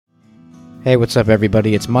Hey, what's up,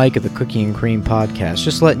 everybody? It's Mike of the Cookie and Cream Podcast.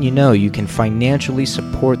 Just letting you know you can financially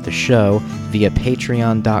support the show via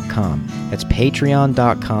Patreon.com. That's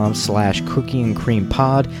Patreon.com/Cookie and Cream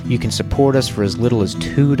Pod. You can support us for as little as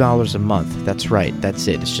 $2 a month. That's right. That's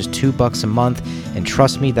it. It's just $2 a month. And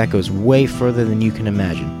trust me, that goes way further than you can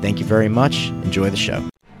imagine. Thank you very much. Enjoy the show.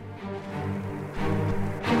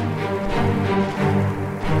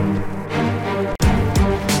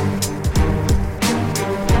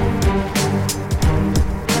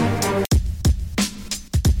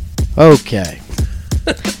 Okay.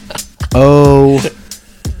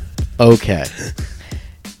 Okay.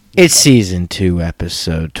 It's season 2,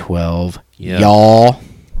 episode 12. Yep. Y'all.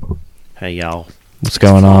 Hey, y'all. What's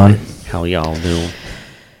going on? How y'all doing?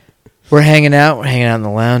 We're hanging out. We're hanging out in the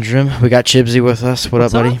lounge room. We got Chibsy with us. What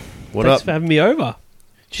up, buddy? What Thanks up? for having me over.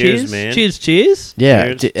 Cheers, man. Cheers.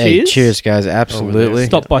 Yeah. Cheers. Hey, Cheers. cheers, guys. Absolutely.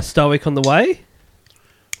 Stopped by Stoic on the way.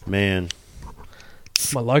 Man.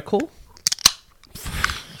 My local.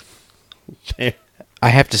 I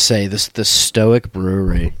have to say, the Stoic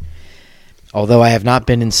Brewery, although I have not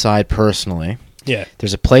been inside personally, Yeah.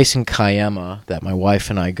 there's a place in Kiama that my wife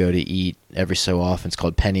and I go to eat every so often. It's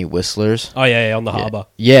called Penny Whistler's. Oh, yeah, on the harbour.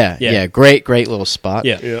 Yeah. Yeah. Great little spot.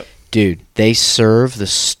 Yeah. Dude, they serve the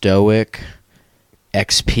Stoic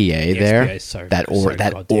XPA there. XPA is so- that so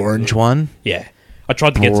that goddamn orange good. one. Yeah. I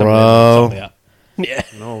tried to get some Bro. of them. Yeah.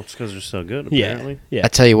 No, it's because they're so good, Yeah. apparently. Yeah. I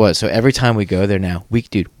tell you what. So every time we go there now, we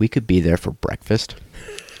could be there for breakfast.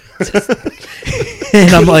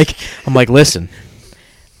 And I'm like, listen,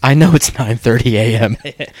 I know it's 9:30 a.m.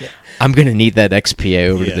 I'm gonna need that XPA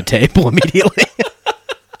over to Yeah. the table immediately.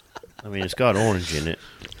 I mean, it's got orange in it.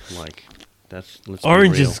 Like, let's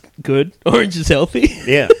Orange be real. is good. Orange is healthy.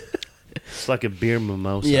 Yeah. It's like a beer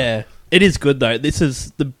mimosa. Yeah. It is good, though.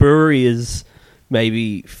 The brewery is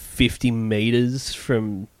maybe 50 metres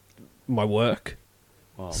from my work.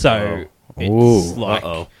 Oh, So it's Ooh. like...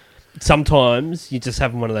 Uh-oh. Sometimes you just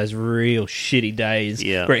have one of those real shitty days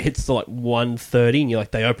Yeah. where it hits to like 1:30 and you're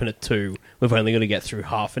like, they open at 2. We've only got to get through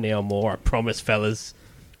half an hour more. I promise, fellas.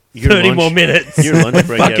 Your 30 lunch- more minutes. Your lunch We're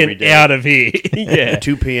break every fucking day. out of here. Yeah.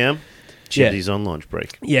 2 p.m., Yeah. Chibsy's on lunch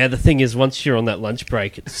break. Yeah, the thing is, once you're on that lunch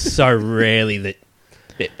break, it's so rarely that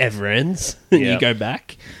it ever ends and Yeah. you go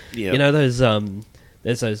back. Yeah. You know, there's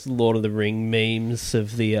those Lord of the Ring memes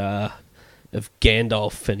of the of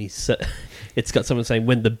Gandalf, and it's got someone saying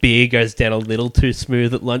when the beer goes down a little too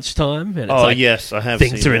smooth at lunchtime, and it's Oh, like, yes, I have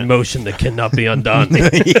things seen are in that. motion that cannot be undone.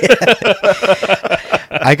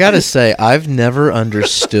 I gotta say, I've never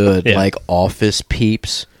understood Yeah. like office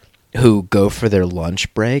peeps who go for their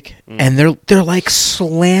lunch break and they're like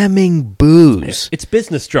slamming booze. It's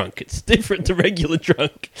business drunk. It's different to regular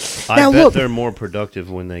drunk. I Now, bet look- they're more productive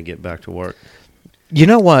when they get back to work. You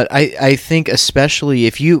know what? I think especially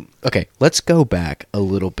if you... Okay, let's go back a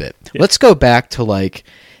little bit. Let's go back to, like,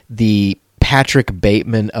 the Patrick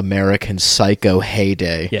Bateman American Psycho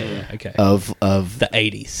heyday Yeah, okay. of The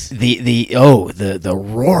 80s. the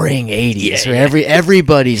roaring 80s. Yeah, where yeah.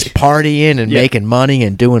 everybody's partying and Yeah. making money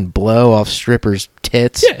and doing blow off strippers'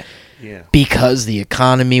 tits. Yeah. Yeah. Because the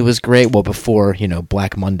economy was great. Well, before,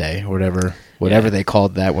 Black Monday or whatever Yeah. they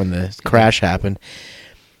called that when the crash happened.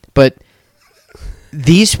 But...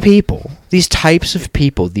 these people, these types of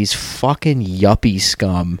people, these fucking yuppie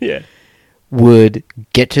scum Yeah. would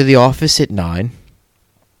get to the office at 9,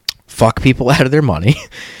 fuck people out of their money,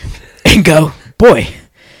 and go, boy,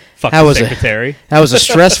 Fuck That the was a- secretary. that was a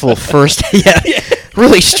stressful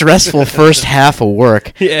really stressful first half of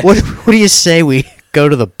work. Yeah. What do you say we go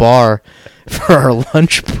to the bar for our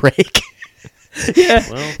lunch break? Yeah.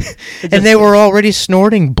 Well, And they were already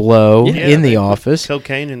snorting blow yeah, in they the put office.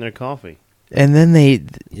 cocaine in their coffee. And then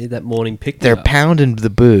Yeah, that morning pick. they're pounding the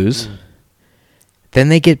booze. Then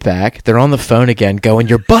they get back. They're on the phone again going,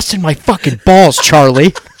 "You're busting my fucking balls,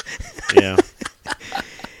 Charlie." Yeah.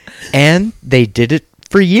 And they did it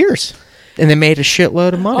for years. And they made a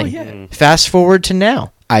shitload of money. Oh, yeah. Fast forward to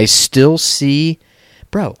now. I still see...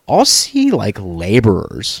 Bro, I'll see, like,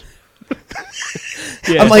 laborers.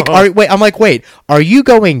 Yeah. I'm like, wait, are you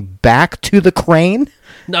going back to the crane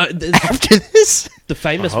No, after this? the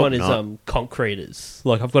famous I hope one is not. concreters.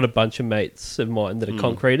 Like, I've got a bunch of mates of mine that are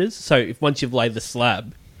concreters. So if once you've laid the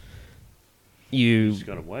slab, you Just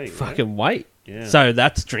gotta wait. fucking wait. Yeah. So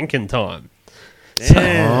that's drinking time.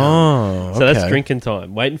 Damn. Oh, So that's okay. drinking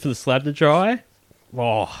time. Waiting for the slab to dry.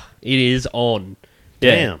 Oh, it is on.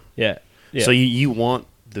 Yeah. Damn. Yeah. Yeah. So you want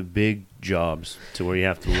the big jobs to where you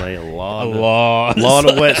have to lay a lot, lot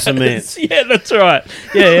of wet cement. Yeah, that's right.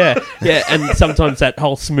 Yeah. And sometimes that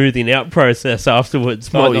whole smoothing out process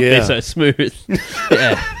afterwards might Oh, not yeah. be so smooth.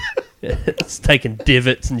 Yeah. It's taking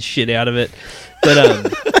divots and shit out of it.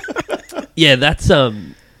 But yeah, that's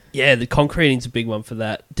yeah, the concreting's a big one for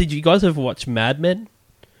that. Did you guys ever watch Mad Men?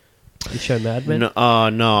 The show Mad Men? No,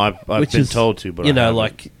 I've been told to, but you I know, haven't.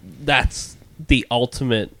 like that's the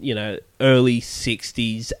ultimate, you know, early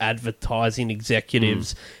 60s advertising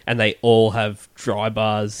executives, and they all have dry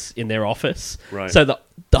bars in their office. Right. So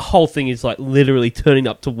the whole thing is like literally turning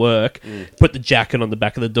up to work, put the jacket on the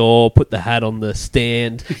back of the door, put the hat on the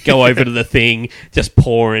stand, go over to the thing, just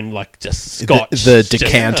pouring like just scotch. The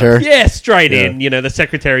decanter. Yeah, straight Yeah. in. You know, the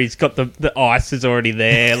secretary's got the ice is already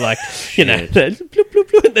there. Like, you know, Shit. bloop,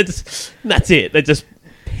 bloop, bloop, they're just, that's it. They're just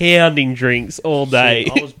pounding drinks all day.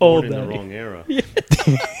 See, I was all born in day. the wrong era.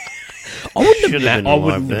 I wouldn't Should've have, been I alive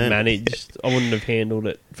wouldn't have then. managed. I wouldn't have handled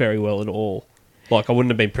it very well at all. Like, I wouldn't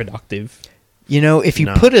have been productive. You know, if you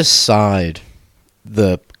No. put aside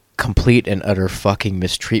the complete and utter fucking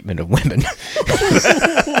mistreatment of women,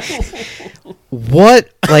 what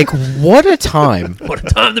a time. What a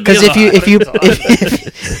time to be Because alive.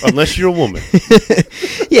 if Unless you're a woman.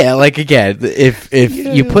 yeah, like again, if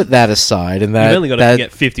you put that aside and that You've only got that to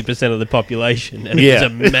get 50% of the population, and Yeah.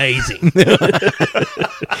 it was amazing.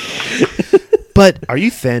 but Are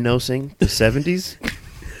you Thanosing the 70s?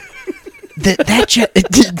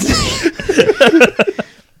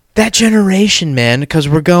 that generation, man, because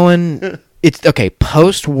we're going. It's okay.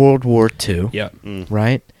 Post World War II, Yeah.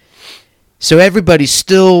 right? So everybody's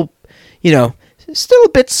still, you know, still a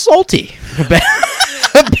bit salty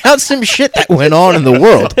about some shit that went on in the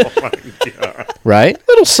world, right? A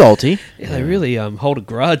little salty, Yeah, they really hold a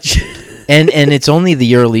grudge. and it's only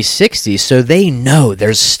the early '60s, so they know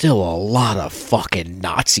there's still a lot of fucking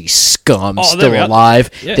Nazi scum Oh, still they're out. alive.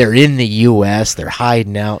 Yeah. They're in the U.S. They're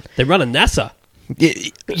hiding out. They're running NASA.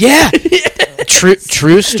 Yeah, true story.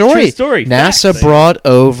 True story. NASA Facts. brought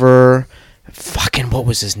over fucking what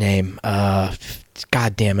was his name?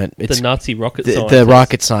 God damn it! It's The Nazi rocket the scientist.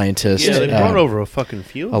 rocket scientist. Yeah, they brought uh, over a fucking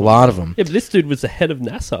few. a lot of them. Yeah, but this dude was the head of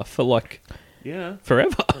NASA for like Yeah.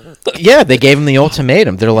 forever. Yeah, they gave him the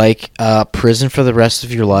ultimatum. They're like, prison for the rest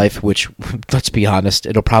of your life, which, let's be honest,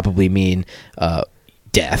 it'll probably mean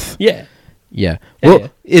death. Yeah. Yeah. Yeah, Well, yeah.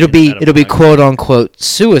 it'll be Out of it'll be mind. quote unquote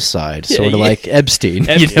suicide, Yeah, sort of yeah. like Epstein.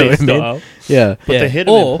 Epstein You know what I mean? style. Yeah. But Yeah. they hid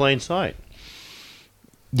him Or- in plain sight.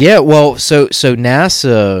 Yeah, well, so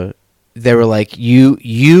NASA, they were like,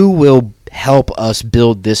 you will help us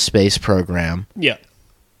build this space program, Yeah.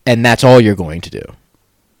 and that's all you're going to do.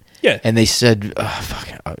 Yeah. And they said,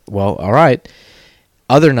 well, all right.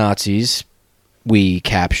 Other Nazis we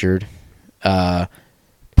captured,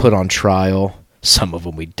 put on trial. Some of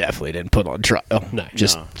them we definitely didn't put on trial. No.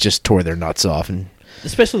 Just tore their nuts off. And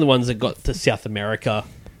Especially the ones that got to South America.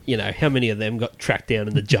 You know, how many of them got tracked down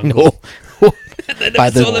in the jungle? They never by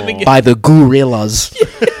saw them again. the gorillas.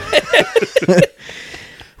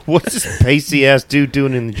 What's this pasty ass dude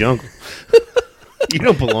doing in the jungle? You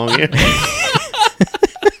don't belong here.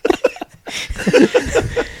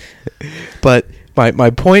 But my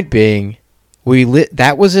point being,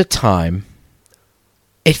 that was a time.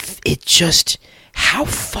 It just how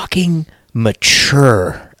fucking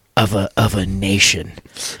mature of a nation,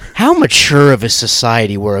 how mature of a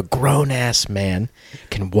society where a grown ass man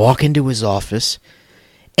can walk into his office,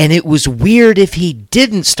 and it was weird if he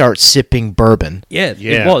didn't start sipping bourbon. Yeah,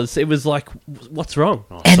 Yeah. it was. It was like, what's wrong?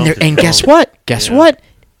 Oh, And something's guess wrong. what? Guess Yeah. what?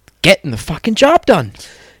 Getting the fucking job done.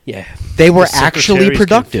 Yeah. They were The actually secretary's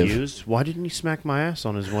productive. confused. Why didn't he smack my ass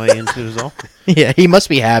on his way into his office? Yeah, he must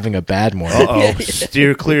be having a bad morning. Uh-oh.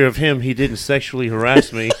 Steer clear of him. He didn't sexually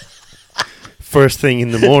harass me first thing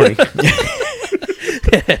in the morning.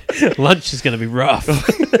 Lunch is going to be rough.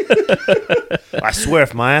 I swear,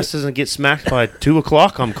 if my ass doesn't get smacked by 2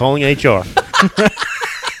 o'clock, I'm calling HR.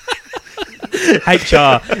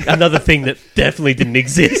 HR, another thing that definitely didn't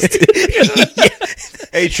exist.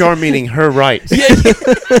 HR meaning her rights.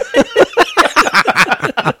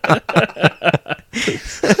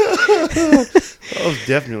 I was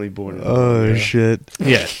definitely born in the wrong era. shit.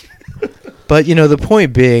 Yeah. But, you know, the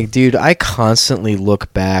point being, dude, I constantly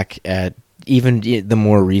look back at even the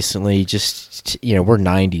more recently, just, you know, we're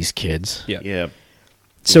 90s kids. Yeah. Yeah.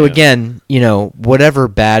 So, Yeah. again, you know, whatever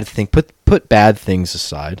bad thing, put bad things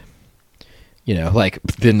aside. You know, like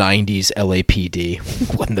the 90s LAPD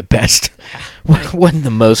wasn't the best, wasn't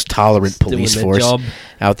the most tolerant Doing police their force job.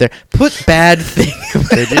 out there. Put bad things.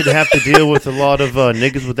 They did have to deal with a lot of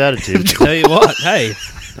niggas with attitude. Tell you what, hey,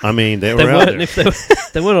 I mean, they they were out weren't, there.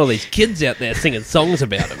 if there weren't all these kids out there singing songs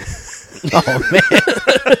about them. Oh, man.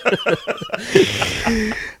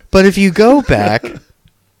 But if you go back,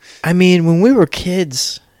 I mean, when we were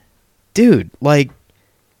kids, dude, like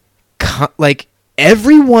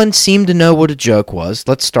everyone seemed to know what a joke was.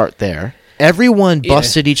 Let's start there. Everyone Yeah.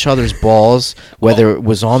 busted each other's balls, whether it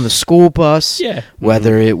was on the school bus, Yeah.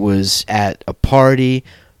 whether it was at a party,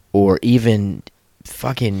 or even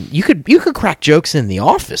fucking you could crack jokes in the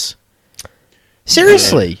office.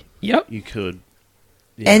 Seriously. Yep. You could.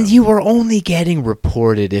 And you were only getting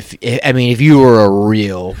reported if you were a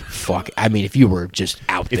real if you were just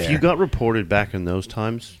out there. If you got reported back in those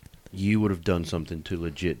times, you would have done something to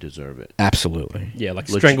legit deserve it. Absolutely. Yeah, like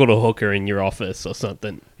Legit- strangled a hooker in your office or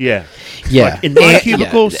something. Yeah. Yeah. Like, in my Yeah,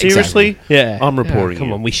 cubicle, exactly. seriously, Yeah. I'm reporting Come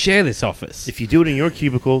you. on, we share this office. If you do it in your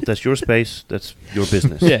cubicle, that's your space. That's your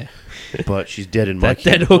business. yeah. But she's dead in my That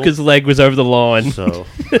cubicle. hooker's leg was over the line. So,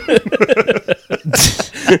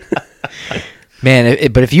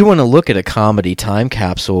 Man, but if you want to look at a comedy time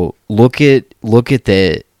capsule, look at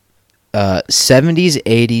the 70s,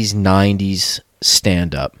 80s, 90s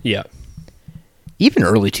stand up. Yeah. Even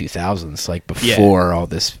early 2000s, like before all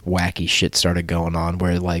this wacky shit started going on,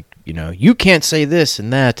 where like, you can't say this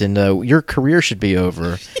and that, and your career should be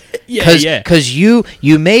over. Yeah. Because you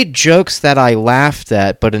made jokes that I laughed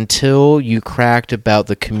at, but until you cracked about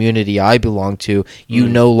the community I belong to, you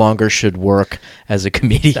no longer should work as a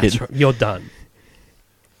comedian. That's right. You're done.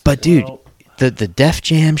 But dude, Well- the Def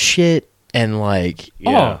Jam shit and like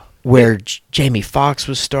yeah. where Jamie Foxx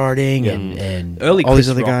was starting and Early all Chris these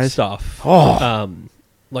other Rock guys. stuff. Oh.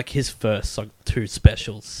 Like his first like 2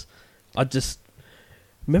 specials. I just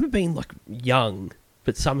remember being like young,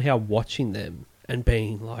 but somehow watching them and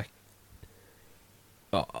being like,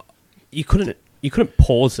 you couldn't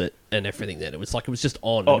pause it and everything. Then it was just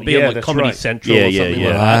on. Oh, It'd be yeah, on like that's Comedy right. Central Yeah, or yeah, something yeah.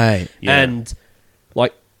 like that. Right. Yeah. And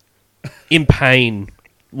like in pain,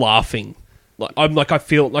 laughing. I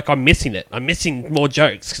feel like I'm missing it. I'm missing more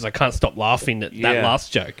jokes because I can't stop laughing at that Yeah.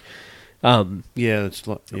 last joke. Yeah, it's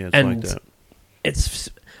like And that.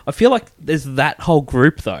 I feel like there's that whole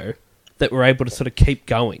group though that were able to sort of keep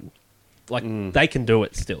going. Like they can do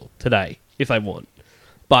it still today if they want.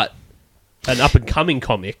 But an up and coming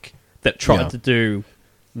comic that tried Yeah. to do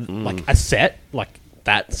like a set like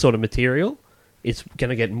that sort of material is going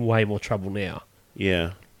to get in way more trouble now.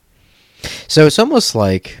 Yeah. So it's almost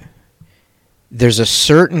like there's a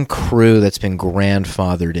certain crew that's been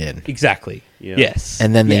grandfathered in, Exactly. Yeah. Yes.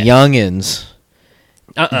 and then the Yes. youngins.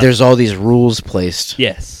 There's all these rules placed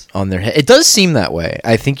Yes. on their head. It does seem that way.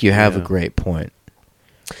 I think you have a Yeah. great point.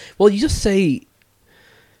 Well, you just see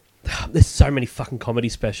there's so many fucking comedy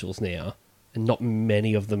specials now, and not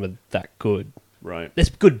many of them are that good. Right. There's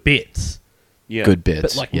good bits, Yeah. Good bits,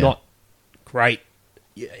 but like yeah. not great.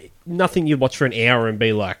 Yeah, nothing you'd watch for an hour and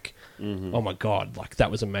be like, "Oh my god, like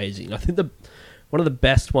that was amazing." I think one of the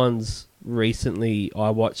best ones recently I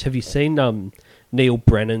watched. Have you seen Neil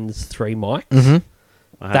Brennan's 3 Mics? Mm-hmm.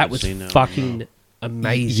 I That haven't was seen that fucking one,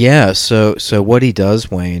 amazing. Yeah, so what he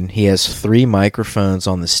does, Wayne, he has 3 microphones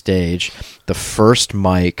on the stage. The first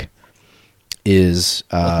mic is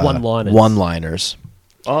Like one-liners. one-liners.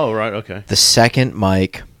 no. Oh, right. Okay. The second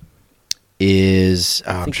mic is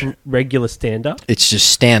I think regular stand up. it's just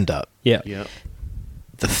stand up. Yeah. Yeah.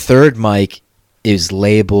 The third mic is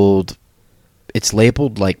labeled. It's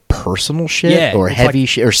labeled like personal shit Yeah, or it's heavy like-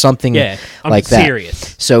 shit or something Yeah, I'm like that.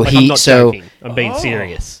 serious. So Like, he I'm not so joking. I'm being Oh.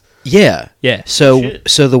 serious. yeah. Yeah. So Shit.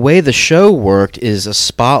 so the way the show worked is a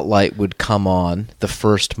spotlight would come on the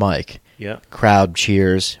first mic. Yeah. Crowd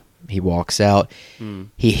cheers. He walks out.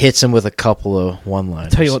 He hits him with a couple of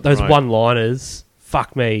one-liners. Tell you what, those Right. one-liners,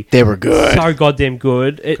 fuck me, They were good. so goddamn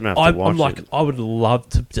good. Gonna have to I'm watch like, it. I would love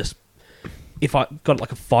to just, if I got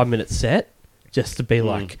like a 5-minute set, just to be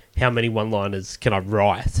like, how many one-liners can I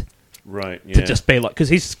write? Right. Yeah. To just be like, because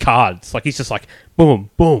he's just cards, like he's just like, boom,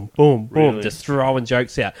 boom, boom, boom, Really? just throwing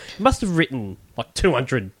jokes out. He must have written like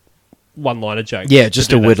 200 one-liner jokes. Yeah, just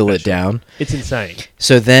to do that whittle it special. down. It's insane.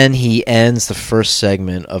 So then he ends the first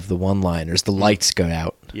segment of the one-liners. The lights go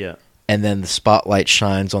out. Yeah. And then the spotlight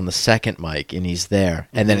shines on the second mic, and he's there.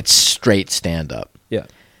 And then it's straight stand-up. Yeah,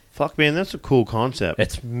 Fuck, man, that's a cool concept.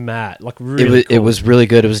 it's mad. Like really, It was really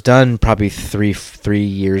good. It was done probably 3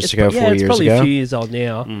 years It's ago, pro- 4 it's years probably ago. a few years old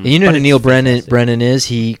now. And you know But who it's Neil fantastic. Brennan is?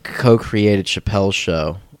 He co-created Chappelle's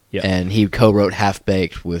show. Yeah. And he co-wrote Half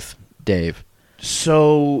Baked with Dave.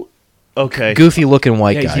 So, okay. Goofy-looking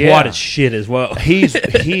white Yeah, guy. he's white as shit as well. he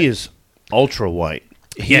is ultra white.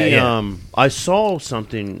 Yeah, yeah. I saw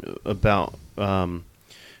something about when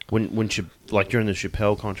like during the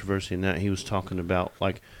Chappelle controversy and that he was talking about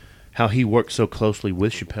like how he worked so closely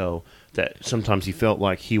with Chappelle that sometimes he felt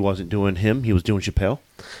like he wasn't doing him, he was doing Chappelle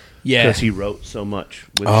Yeah, because he wrote so much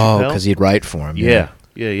with Oh, Chappelle. because he'd write for him.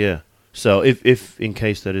 Yeah. So if in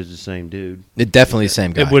case that is the same dude, It definitely the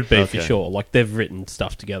same guy. it would be for Okay. sure. Like they've written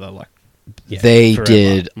stuff together like they forever.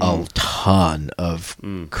 did a ton of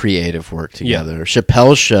creative work together.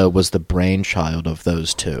 Chappelle's Show was the brainchild of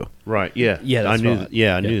those two. Right. Yeah. Yeah, that's I knew. right.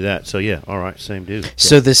 Yeah, I knew that. So yeah. All right. Same dude.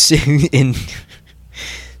 So this in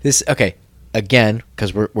this okay again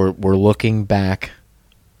because we're looking back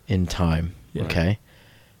in time. Yeah. Okay,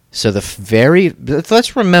 so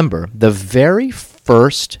let's remember the very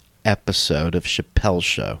first episode of Chappelle's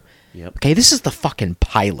Show. Yep. Okay, this is the fucking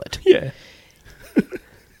pilot. Yeah.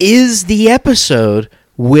 Is the episode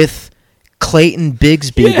with Clayton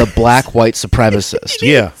Bigsby, Yes. the black white supremacist.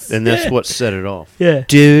 Yeah, and that's what set it off. Yeah.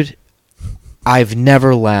 Dude, I've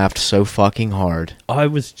never laughed so fucking hard. I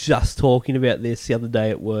was just talking about this the other day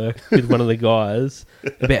at work with one of the guys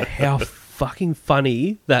about how fucking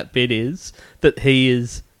funny that bit is, that he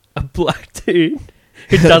is a black dude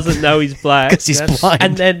who doesn't know he's black. Because he's blind.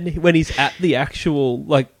 And then when he's at the actual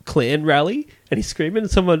Klan rally and he's screaming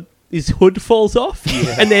and his hood falls off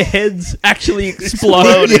and their heads actually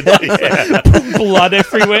explode. Blood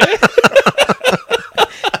everywhere.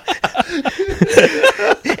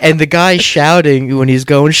 And the guy shouting when he's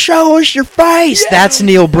going, "Show us your face!" That's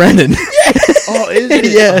Neil Brennan. Oh, is it?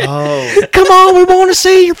 Yeah. Oh, Come on, we want to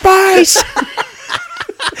see your face.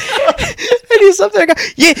 And he's up there going,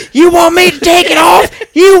 you want me to take it off?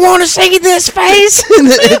 You want to see this face? And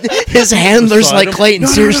his handler's Beside like, him. Clayton,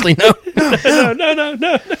 seriously, no.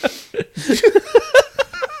 No.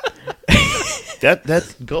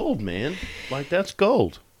 that's gold, man. Like that's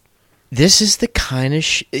gold. This is the kind of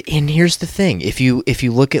and here's the thing. If you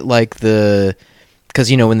look at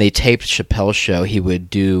because when they taped Chappelle's Show, he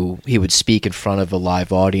would speak in front of a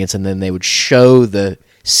live audience, and then they would show the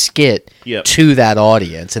skit Yep. to that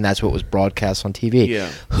audience, and that's what was broadcast on TV. Yeah.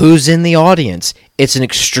 Who's in the audience? It's an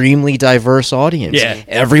extremely diverse audience. Yeah.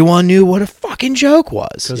 Everyone knew what a fucking joke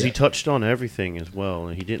was. Because he touched on everything as well,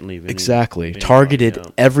 and he didn't leave any, Exactly. any Targeted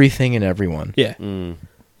out. everything and everyone. Yeah. Mm.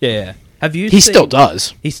 Yeah. Have you He seen- still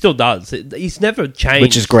does. He still does. He's never changed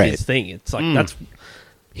Which is great. his thing. It's like, that's...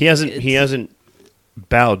 He hasn't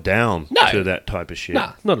bowed down No. to that type of shit.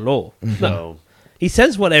 Nah, not at all. No. So He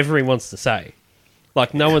says whatever he wants to say.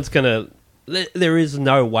 Like, no one's going to... There is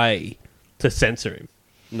no way to censor him.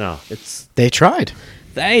 no, It's... They tried.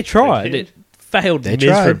 They tried. They It failed They tried.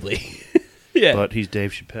 miserably. Yeah. but he's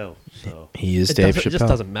Dave Chappelle. So He is it Dave doesn't- Chappelle. It just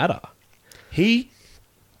doesn't matter. he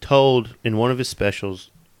told in one of his specials,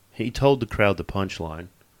 he told the crowd the punchline,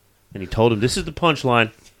 and he told him, "This is the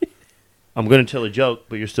punchline. I'm going to tell a joke,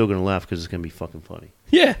 but you're still going to laugh because it's going to be fucking funny."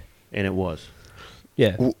 Yeah. And it was.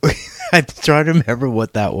 Yeah. I try to remember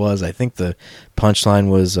what that was. I think the punchline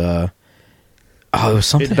was, it was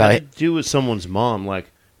something It about had to do with someone's mom,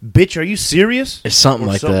 like, "Bitch, are you serious?" It's something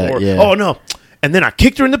like that, yeah. Oh no! And then I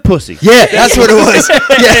kicked her in the pussy. Yeah, that's what it was.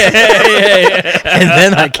 Yeah. And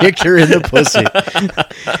then I kicked her in the pussy.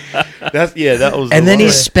 That was. And the then he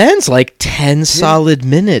line. spends like 10 solid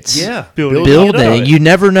minutes building building. it. You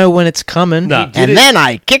never know when it's coming. No. And then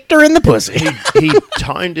I kicked her in the pussy. he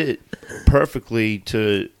timed it perfectly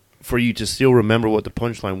for you to still remember what the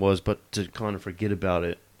punchline was, but to kind of forget about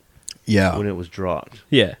it Yeah. when it was dropped.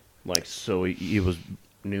 Yeah. Like, so he was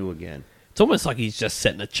new again. It's almost like he's just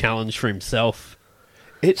setting a challenge for himself.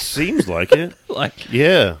 It seems like it. Like,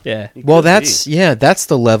 Yeah. yeah. He Well, could that's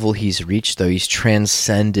the level he's reached, though. He's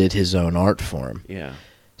transcended his own art form. be. Yeah.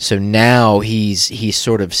 So now he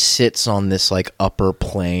sort of sits on this like upper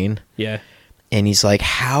plane, Yeah. and he's like,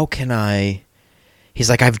 how can I? He's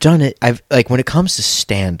like, I've done it. I've like when it comes to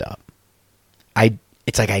stand up,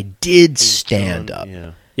 it's like I did stand up.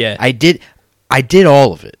 Yeah. Yeah. I did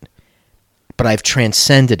all of it, but I've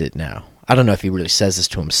transcended it now. I don't know if he really says this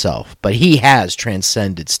to himself, but he has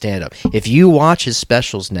transcended stand up. If you watch his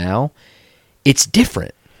specials now, it's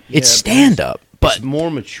different. It's Yeah, stand up, but It's more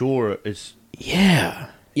mature. It's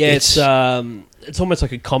yeah. Yeah, it's almost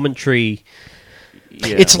like a commentary.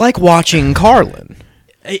 yeah. It's like watching Carlin.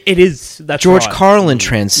 It is. That's George right. Carlin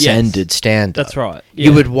transcended stand up. That's right.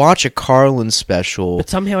 You Yeah. would watch a Carlin special. But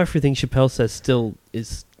somehow everything Chappelle says still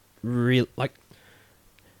is real. Like,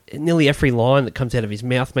 nearly every line that comes out of his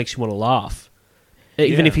mouth makes you want to laugh.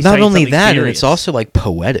 Even Yeah. if he's Not saying only something that, and serious. it's also like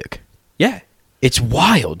poetic. Yeah. It's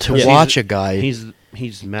wild to Yeah. watch a guy.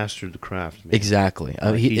 He's mastered the craft. Man. Exactly.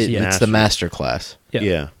 Like, he's It's the mastered. master class.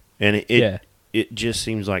 Yeah. And Yeah. it just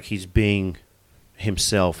seems like he's being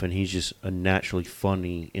himself, and he's just a naturally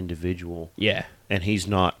funny individual. Yeah. And he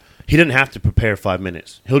doesn't have to prepare 5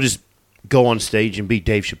 minutes. He'll just go on stage and be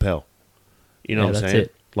Dave Chappelle. You know Yeah, what I'm that's saying?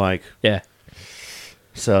 it. Like, Yeah.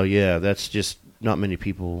 so yeah, that's just not many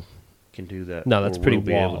people can do that. No, that's or pretty will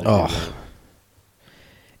be able wild. to do Oh. that.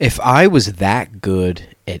 If I was that good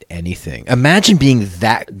at anything, imagine being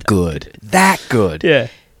that good, Yeah.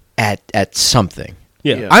 at something.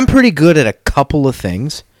 Yeah. I'm pretty good at a couple of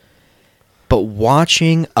things, but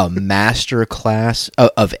watching a master class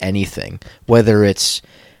of anything, whether it's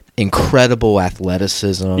incredible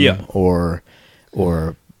athleticism Yeah. or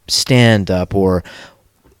stand up, or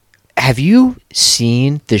have you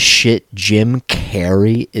seen the shit Jim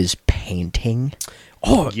Carrey is painting?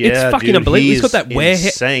 Oh, Yeah, it's fucking dude, unbelievable. he He's got is that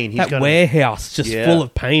insane. He's that got a- warehouse just Yeah. full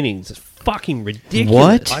of paintings. It's fucking ridiculous.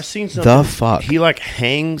 What? I seen The something. fuck? He like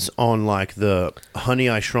hangs on like the Honey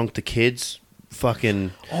I Shrunk the Kids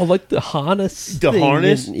fucking Oh, like the harness. the thing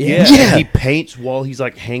harness. and- Yeah. Yeah. And he paints while he's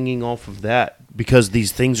like hanging off of that because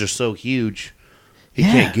these things are so huge. He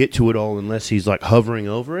Yeah. can't get to it all unless he's like hovering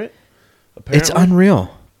over it. Apparently. It's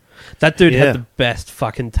unreal. That dude Yeah. had the best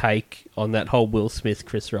fucking take on that whole Will Smith,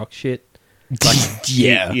 Chris Rock shit.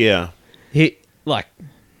 Yeah. He like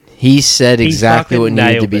He said He exactly fucking what needed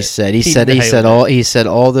to nailed be it. said. He nailed He said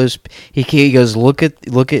all those. He goes, look at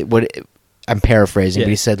what I'm paraphrasing, Yeah. but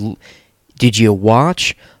he said, did you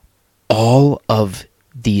watch all of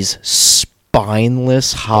these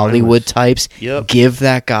spineless Hollywood types Yep. give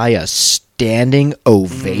that guy a standing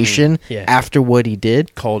ovation Yeah. after what he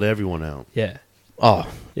did? Called everyone out. yeah. Oh,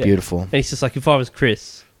 Yeah. beautiful. And he's just like, if I was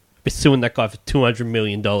Chris, I'd be suing that guy for $200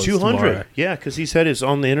 million. 200. tomorrow. Yeah, because he said it's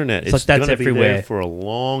on the internet. It's like that's gonna be everywhere. there for a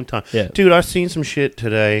long time. Yeah. Dude, I've seen some shit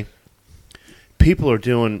today. People are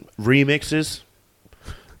doing remixes.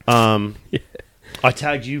 I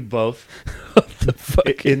tagged you both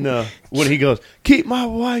in the when he goes, keep my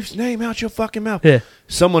wife's name out your fucking mouth. Yeah.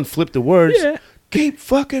 Someone flipped the words. Yeah. Keep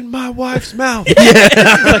fucking my wife's mouth.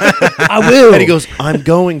 I will. And he goes, I'm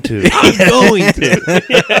going to. I'm going to.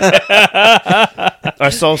 I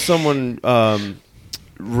saw someone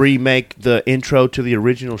remake the intro to the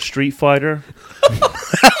original Street Fighter.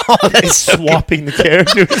 That's so Swapping the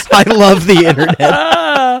characters. I love the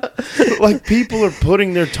internet. Like people are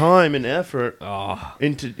putting their time and effort Oh,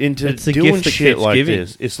 into It's a doing gift that shit keeps like giving.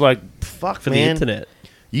 this. It's like fuck, for man. the internet.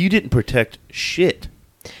 You didn't protect shit.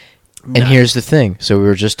 And here's the thing. So we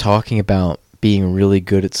were just talking about being really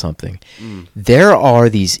good at something. Mm. There are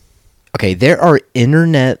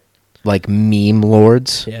internet like meme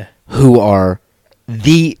lords Yeah. who are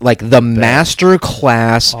the master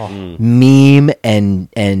class Oh. meme and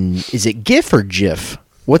is it GIF or GIF?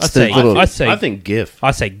 What's I'd the say- little I'd say I think GIF. I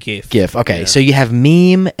say GIF. GIF? Okay, Yeah. so you have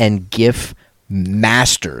meme and GIF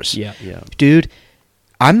masters. Yeah. Yeah. Dude,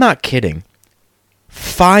 I'm not kidding.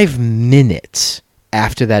 5 minutes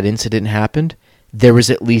after that incident happened, there was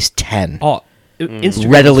at least 10. Oh, Instagram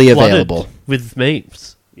Readily was flooded available. with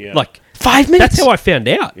memes. Yeah. Like 5 minutes? that's how I found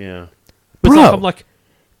out. Yeah. Was Bro. like, I'm like,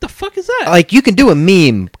 the fuck is that? Like, you can do a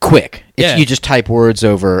meme quick. If Yeah. you just type words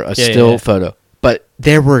over a still yeah. photo. But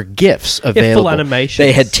there were GIFs available. animations.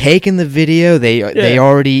 They had taken the video. They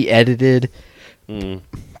already edited.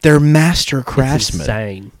 They're master It's craftsmen.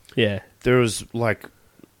 insane. Yeah. There was like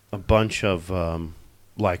a bunch of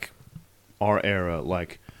like our era,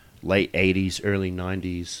 like late 80s, early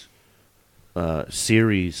 90s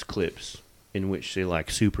series clips in which they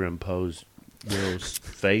like superimposed Will's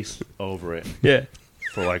face over it Yeah.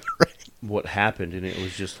 for like what happened, and it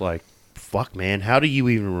was just like, fuck, man, how do you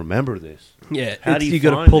even remember this? Yeah. How do you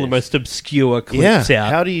got to find pull the this? most obscure clips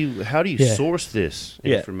out. How do you Yeah. source this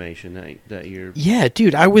Yeah. information that you're? Yeah,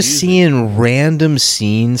 dude, I was Using. seeing random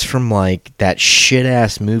scenes from like that shit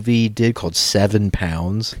ass movie he did called 7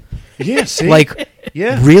 Pounds. Yeah, see? Like,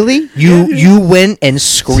 yeah, really? You went and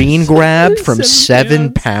screen grabbed from 7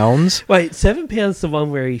 7 pounds? Wait, 7 pounds the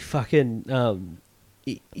one where he fucking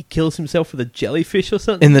he kills himself with a jellyfish or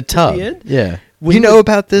something In the at tub. end? Yeah. We you know were-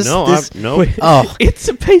 about this? no, this no. Oh. It's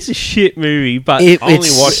a piece of shit movie, but It, I only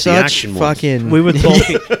it's watched the such action ones. fucking. we were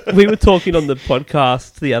talking we were talking on the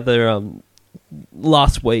podcast the other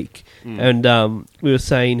last week, and we were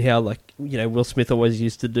saying how, like, you know, Will Smith always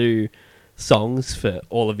used to do songs for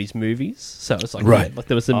all of his movies. So it was like, Right. like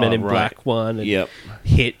there was the Men in right. Black one, and Yep.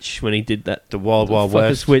 Hitch when he did that. The Wild Wild Fucking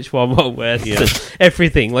West. Switch, Wild Wild West, Yeah. and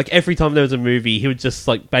everything. Like every time there was a movie, he would just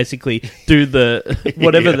like basically do the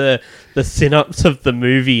whatever Yeah. the synopsis of the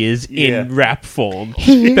movie is Yeah. in rap form.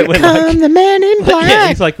 Here But when, come like- the man in black. Yeah,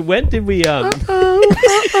 he's like, when did we like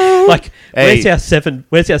Hey.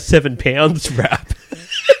 where's our 7 pounds rap?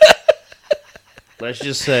 Let's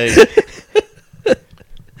just say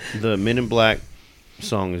the Men in Black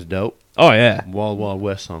song is dope. Oh yeah, Wild Wild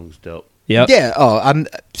West song is dope. yep. Yeah. Oh,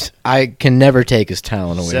 I can never take his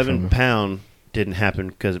talent away 7 from him. Pound didn't happen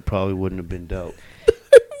because it probably wouldn't have been dope.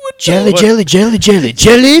 Jelly, jelly, jelly, jelly,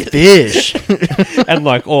 jellyfish. And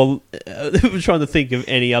like all, we're trying to think of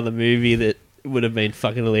any other movie that would have been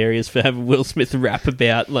fucking hilarious for having Will Smith rap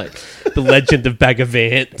about like the Legend of Bagger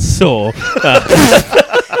Vance or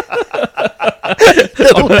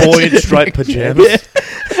The boy in striped pajamas.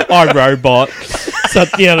 I Robot. So,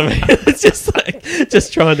 you know what I mean? It's just like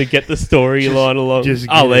just trying to get the storyline along. just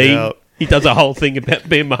get Ali, it out. he does a whole thing about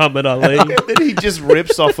being Muhammad Ali. And then he just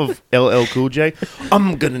rips off of LL Cool J.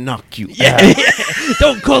 I'm gonna knock you out.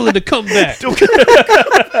 Don't call it a comeback.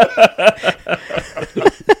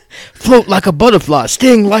 Float like a butterfly,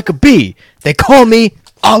 sting like a bee. They call me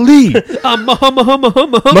Ali. I'm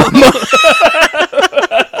Muhammad.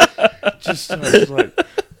 Just starts like,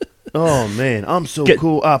 oh man, I'm so Get-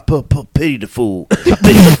 cool. I pity the fool.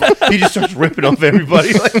 He just starts ripping off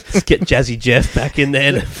everybody. Like, Let's get Jazzy Jeff back in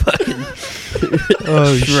there to fucking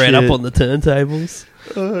shred shit. up on the turntables.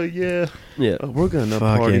 yeah. Yeah. We're gonna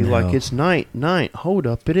Fucking party like hell. it's night. Hold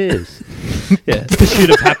up, it is. Yeah, Pursuit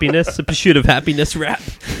of Happiness, a Pursuit of Happiness rap.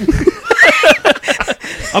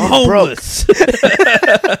 I'm homeless.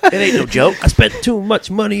 It ain't no joke. I spent too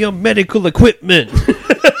much money on medical equipment.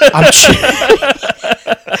 I'm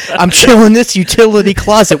chilling in this utility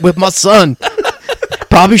closet with my son.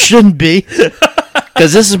 Probably shouldn't be,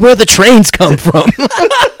 because this is where the trains come from.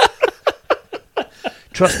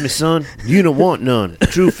 Trust me, son. You don't want none. The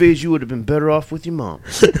truth is, you would have been better off with your mom.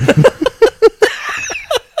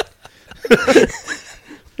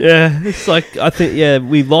 Yeah, it's like, I think,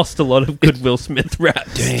 we lost a lot of good Will Smith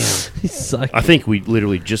raps. Damn. It's like, I think we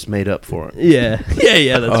literally just made up for it. yeah,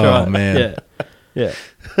 that's Oh, right. man. Yeah.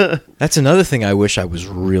 That's another thing I wish I was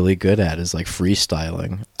really good at is like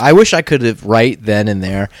freestyling. I wish I could have right then and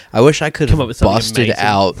there. I wish I could Come have up with something busted amazing.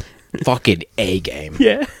 out fucking A game.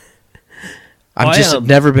 Yeah. I've I, just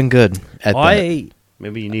never been good at that.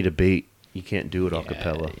 Maybe you need a beat. You can't do it a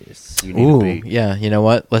cappella. Yes. You need a Ooh, beat. yeah. You know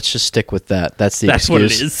what? Let's just stick with that. That's the That's what it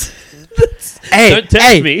excuse. is. Hey, Don't test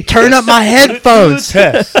hey, me. turn up my headphones.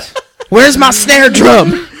 Test. Where's my snare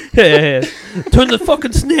drum? Yeah. Turn the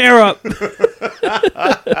fucking snare up.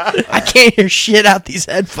 I can't hear shit out these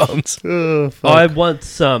headphones. I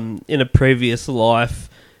once, in a previous life,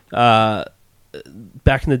 back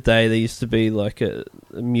in the day, there used to be like a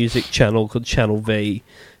music channel called Channel V,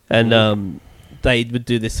 and they would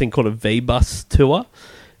do this thing called a V-bus tour,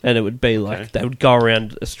 and it would be like they would go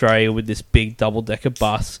around Australia with this big double-decker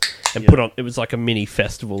bus and put on. It was like a mini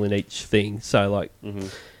festival in each thing. So like,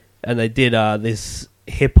 and they did this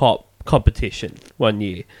hip hop competition one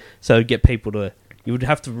year. So it'd get people to. You would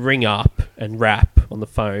have to ring up and rap on the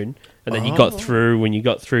phone, and then you got through when you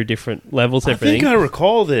got through different levels. I Everything. think I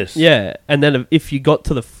recall this. Yeah, and then if you got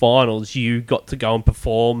to the finals, you got to go and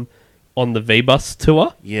perform on the V-bus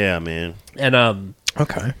tour, Yeah, man. and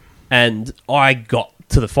Okay. and I got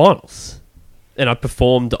to the finals, and I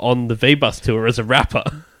performed on the V-bus tour as a rapper.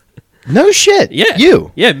 No shit. Yeah,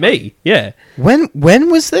 You. yeah, me, yeah. When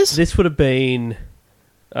was this? This would have been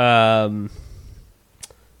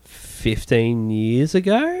 15 years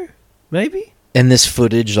ago, maybe. And this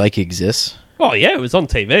footage like exists? Oh yeah, it was on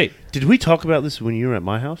TV. Did we talk about this when you were at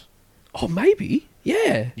my house? Oh, maybe.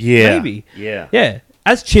 Yeah. Yeah. Maybe. Yeah. Yeah.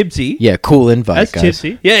 As Chibsy. Yeah, cool invite, As guys.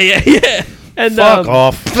 Chibsy. Yeah. And Fuck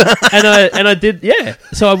off. and I did, yeah.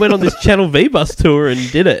 So I went on this Channel V bus tour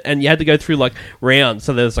and did it, and you had to go through like rounds.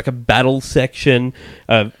 So there's like a battle section,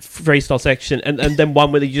 a freestyle section, and then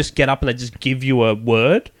one where you just get up and they just give you a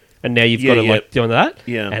word, and now you've got to like do that.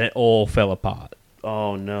 Yeah. And it all fell apart.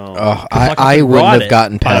 Oh, no. Oh, 'Cause, like, I could wouldn't write have it,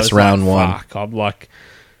 gotten but I past was like, round one. Fuck, I'm like,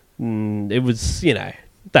 it was,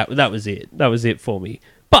 that was it. That was it for me.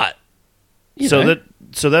 But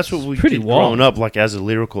So that's what we pretty did wild. growing up. Like as a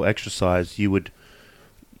lyrical exercise, you would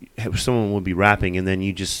someone would be rapping, and then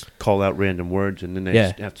you just call out random words, and then they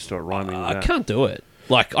just have to start rhyming. with I that. can't do it.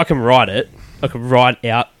 Like I can write it. I can write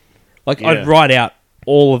out. Like Yeah. I'd write out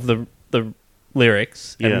all of the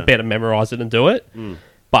lyrics and Yeah. be able to memorize it and do it.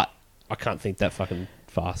 But I can't think that fucking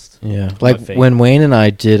fast. Yeah, My like feet. when Wayne and I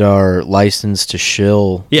did our License to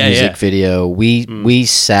Shill music video, we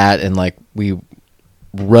sat and like we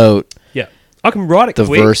wrote Yeah, I can write it the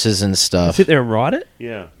quick. verses and I stuff. sit there and write it.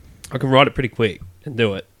 Yeah. I can write it pretty quick and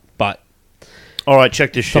do it. But All right,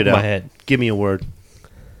 check this top shit of out. my head. Give me a word.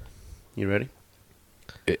 You ready?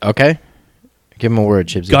 Okay, give him a word,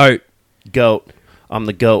 Chibsy. Goat. Goat. I'm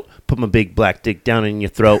the goat. Put my big black dick down in your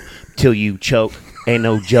throat till you choke. Ain't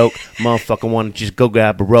no joke. Motherfucker want to just go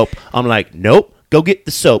grab a rope. I'm like, nope. Go get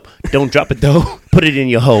the soap. Don't drop it though. Put it in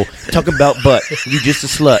your hole. Talking about butt. You just a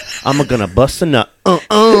slut. I'm gonna bust a nut.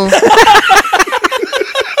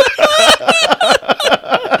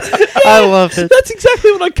 I love it. That's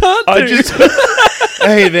exactly what I can't do. I just,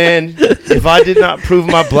 hey man, if I did not prove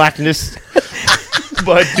my blackness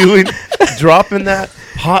by dropping that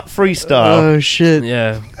hot freestyle, Oh shit!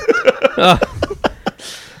 yeah.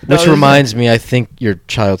 Which reminds me, I think your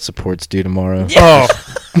child support's due tomorrow. oh,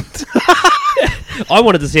 I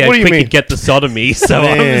wanted to see how What do you quick mean? he'd get the sodomy, so I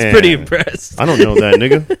was Man. pretty impressed. I don't know that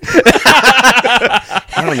nigga.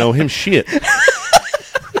 I don't know him shit.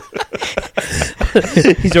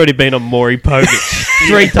 He's already been on Maury Povich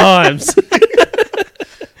 3 times.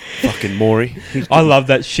 Fucking Maury. I love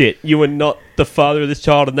that shit. You are not the father of this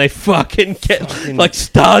child, and they fucking get like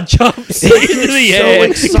star jumps into the so air,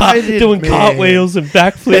 excited, doing man. cartwheels and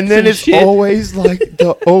backflips, And then it's shit. always like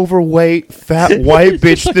the overweight fat white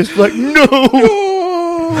bitch that's like, no.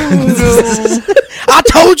 I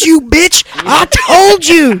told you, bitch. I told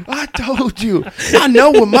you. I told you. I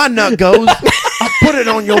know where my nut goes. I put it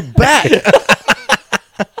on your back.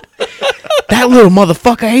 That little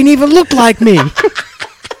motherfucker ain't even look like me.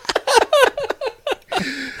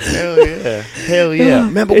 Hell yeah. Hell yeah.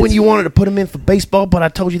 Remember when you wanted to put him in for baseball, but I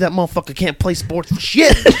told you that motherfucker can't play sports for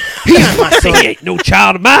shit? He ain't my son. He ain't no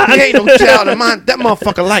child of mine. He ain't no child of mine. That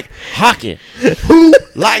motherfucker like hockey. Who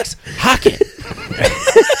likes hockey?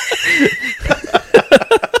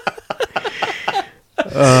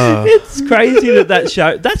 It's crazy that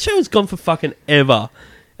show has gone for fucking ever,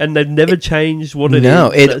 and they've never changed what it is. No,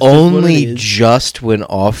 it That's just what only it is. just went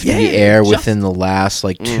off Yeah, the air just- within the last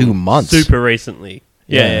 2 months. super recently.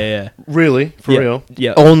 Yeah. Really? For Yeah. real?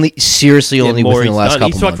 Yeah. Only seriously, Yeah, only within Maury's the last done.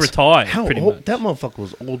 couple He's like months. retired. How pretty old? much. That motherfucker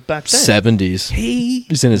was old back then. 70s.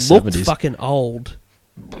 He's in his looked 70s. fucking old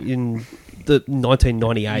in the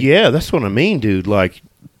 1998. Yeah, that's what I mean, dude. Like,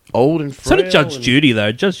 old and So frail. did Judge Judy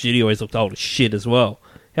though. Judge Judy always looked old as shit as well.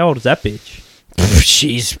 How old is that bitch?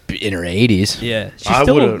 She's in her 80s. Yeah, she's I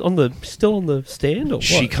still would've- on the stand or what?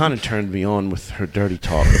 She kind of turned me on with her dirty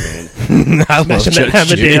talk, man. I love Smashing that Judge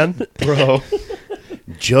hammer Judy. down. Bro,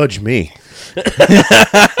 judge me.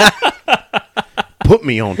 Put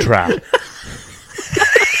me on trial.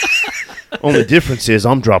 Only difference is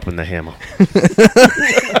I'm dropping the hammer.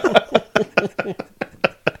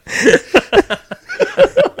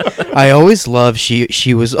 I always love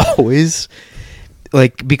she was always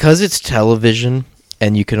like, because it's television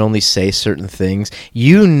and you can only say certain things,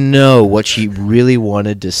 you know what she really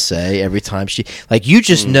wanted to say every time she, like, you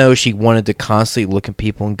just know she wanted to constantly look at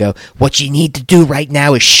people and go, what you need to do right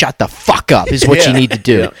now is shut the fuck up is what you Yeah. need to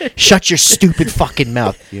do. Shut your stupid fucking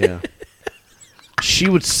mouth. Yeah. She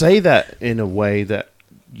would say that in a way that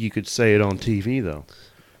you could say it on TV, though.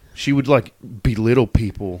 She would, like, belittle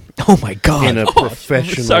people Oh my god. in a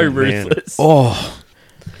professional so manner. ruthless. Oh,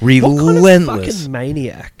 What kind of relentless. fucking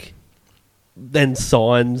maniac then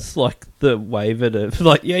signs like the waiver to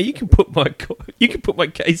like, yeah, you can put my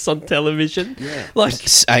case on television. Yeah. Like,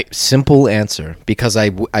 Simple answer, because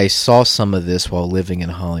I saw some of this while living in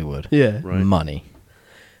Hollywood. yeah, Right. Money.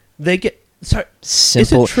 they get so.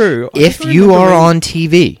 Simple. Is it true? I If never you remember are reading- on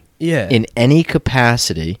TV yeah, in any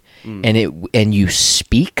capacity and you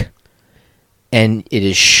speak and it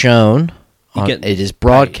is shown, You get it is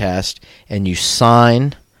broadcast, and you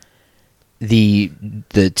sign the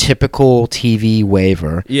typical TV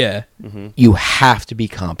waiver, yeah, you have to be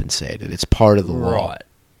compensated. It's part of the law. right.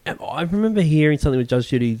 And I remember hearing something with Judge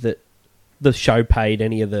Judy that the show paid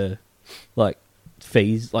any of the like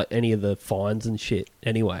fees, like any of the fines and shit.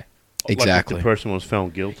 Anyway, Exactly. Like if the person was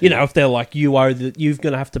found guilty. you know, if they're like, you're going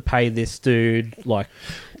to have to pay this dude like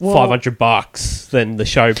Well- $500, then the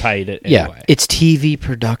show paid it anyway. Yeah, it's TV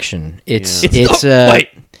production. It's Yeah. it's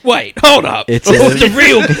Wait, hold up. It's It's a- a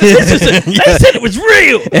real. They said it was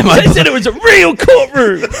real. They said it was a real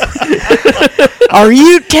courtroom. Are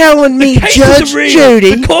you telling me, Cases Judge are real.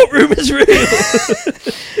 Judy? The courtroom is real.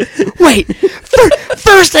 Wait,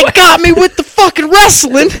 first they got me with the fucking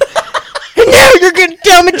wrestling, and now you're gonna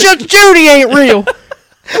tell me Judge Judy ain't real.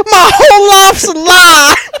 My whole life's a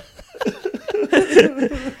lie.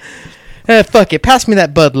 Fuck it, pass me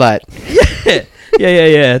that Bud Light.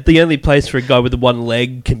 Yeah. The only place for a guy with the one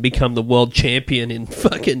leg can become the world champion in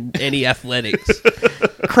fucking any athletics.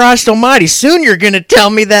 Christ almighty, soon you're gonna tell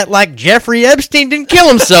me that, like, Jeffrey Epstein didn't kill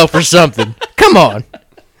himself or something. Come on.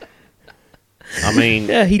 I mean,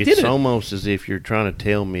 Yeah, he it's did it. almost as if you're trying to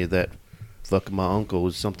tell me that fucking my uncle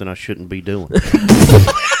is something I shouldn't be doing.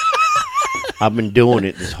 I've been doing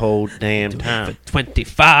it this whole damn For time.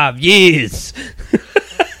 25 years.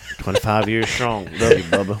 25 years strong. Love you,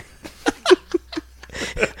 Bubba.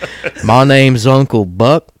 My name's Uncle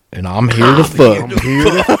Buck, and I'm here to fuck. I'm here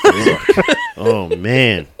to fuck. Oh,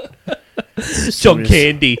 man. John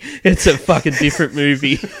Candy. It's a fucking different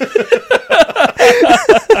movie.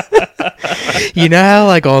 You know how,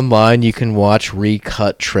 like, online you can watch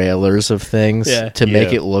recut trailers of things Yeah. to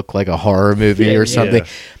make Yeah. it look like a horror movie Yeah, or yeah. something?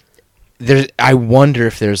 I wonder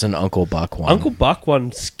if there's an Uncle Buck one. Uncle Buck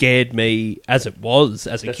one scared me as it was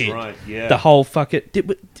as a That's kid. right, yeah. The whole fucking...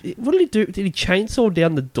 what did he do? Did he chainsaw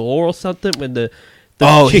down the door or something when the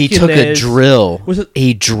Oh, he chick in took a there's- drill. Was it?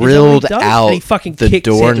 He is that what drilled he does? out And he fucking the kicks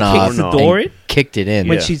doorknob the door and in kicked it in.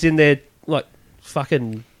 when Yeah. she's in there, like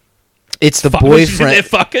fucking. It's the When she's in there boyfriend.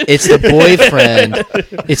 fucking. It's the boyfriend.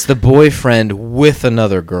 It's the boyfriend with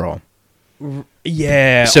another girl.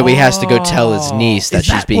 Yeah. So he has to go tell his niece that Is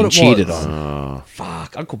she's what being it cheated was? on.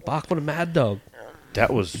 Fuck, Uncle Buck, what a mad dog.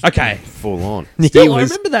 That was Okay. full on. Still, I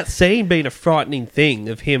was- remember that scene being a frightening thing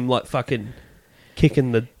of him like fucking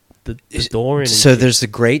kicking the door in. And So shit. there's the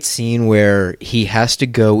great scene where he has to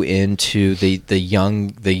go into the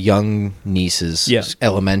young niece's Yeah.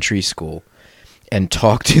 elementary school and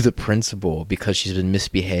talk to the principal because she's been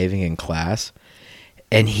misbehaving in class.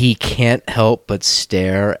 And he can't help but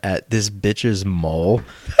stare at this bitch's mole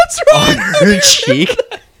on her cheek.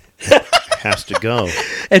 Has to go.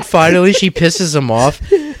 And finally she pisses him off.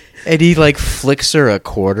 And he like flicks her a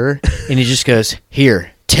quarter. And he just goes,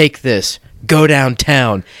 "Here, take this. Go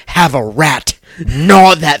downtown. Have a rat.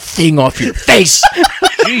 Gnaw that thing off your face."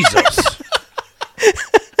 Jesus.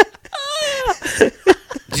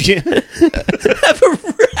 Yeah. have a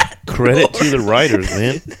rat. Credit to the writers,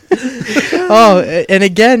 man. Oh, and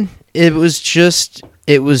again, it was just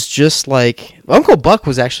like Uncle Buck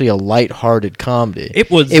was actually a light-hearted comedy. It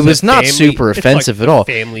was a not family- super it's offensive like at all.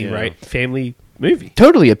 Family, Yeah. right? Family movie.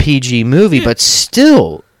 Totally a PG movie, but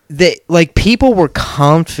still, people were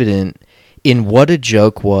confident in what a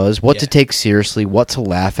joke was, what to Yeah. take seriously, what to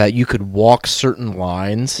laugh at. You could walk certain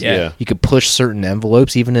lines. Yeah. You could push certain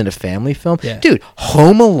envelopes, even in a family film. Yeah. Dude,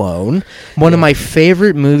 Home Alone, one of my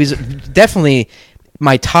favorite movies, definitely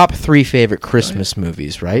my top 3 favorite Christmas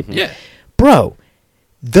movies, right? Yeah. Bro,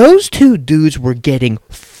 those two dudes were getting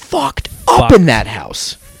fucked up Fucked. in that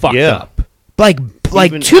house. Fucked Yeah. up. Like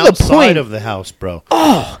Even to the outside point of the house, bro.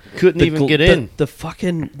 Couldn't even get in. The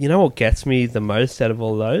fucking, you know what gets me the most out of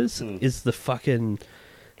all those is the fucking,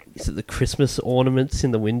 is it the Christmas ornaments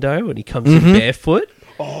in the window and he comes in barefoot?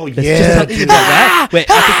 Oh There's just something about that where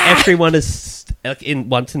I think everyone is like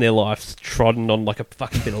once in their life trodden on like a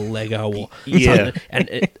fucking bit of Lego or Yeah. something,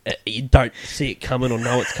 and you don't see it coming or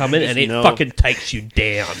know it's coming, and it No. fucking takes you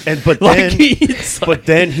down. But Like, then, it's like- but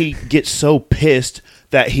then he gets so pissed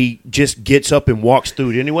that he just gets up and walks through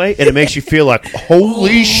it anyway, and it makes you feel like,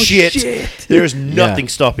 holy shit, there's nothing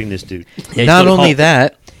stopping this dude. Yeah, he's Not got only Hulk.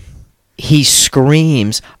 that, he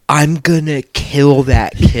screams, "I'm gonna kill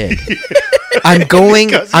that kid. I'm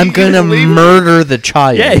Because he gonna believed him. murder the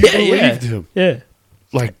child." Yeah, yeah, yeah, believed him. yeah.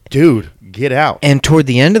 Like, dude, get out. And toward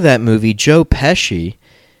the end of that movie, Joe Pesci,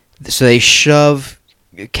 so they shove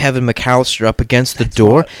Kevin McAllister up against the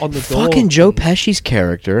door. right, on the door. Fucking Joe Pesci's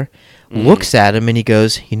character looks at him and he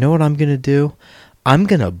goes, "You know what I'm going to do? I'm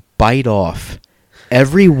going to bite off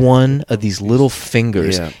every one of these little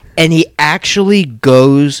fingers." Yeah. And he actually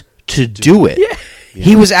goes to do it.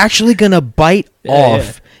 He was actually going to bite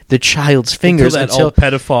off the child's fingers Until that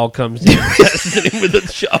old pedophile comes in and passes him with a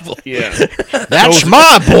shovel. Yeah. that's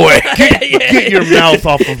my boy. Get your mouth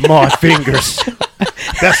off of my fingers.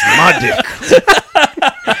 That's my dick.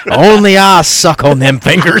 Only I suck on them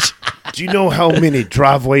fingers. Do you know how many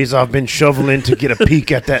driveways I've been shoveling to get a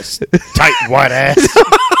peek at that tight white ass?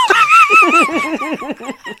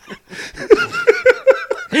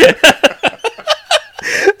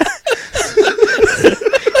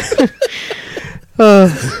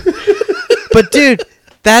 But dude,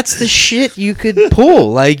 that's the shit you could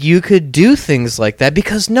pull. Like you could do things like that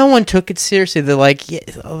because no one took it seriously. They're like, yeah,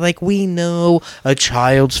 like we know a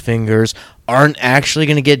child's fingers aren't actually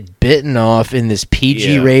going to get bitten off in this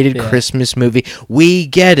PG-rated Yeah. Christmas movie. We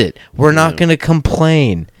get it. We're not going to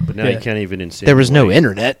complain. But now Yeah. you can't even insinuate. There was no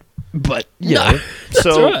internet, but you know. That's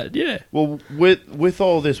So, right, yeah. well, with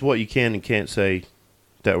all this, what you can and can't say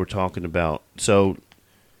that we're talking about. So,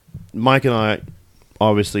 Mike and I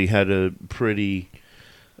obviously had a pretty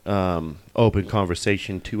open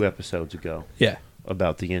conversation 2 episodes ago Yeah.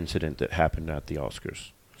 about the incident that happened at the Oscars.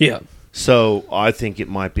 Yeah. So, I think it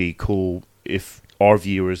might be cool if our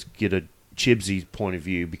viewers get a Chibsy point of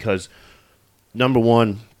view because, number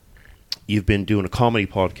one, you've been doing a comedy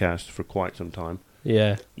podcast for quite some time.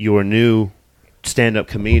 Yeah. You're a new stand-up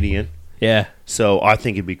comedian. Yeah. So I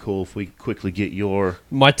think it'd be cool if we quickly get your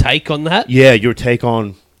My take on that? your take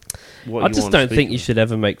on what I you just wanna don't speak think you about. should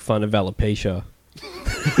ever make fun of alopecia.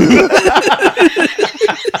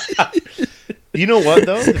 You know what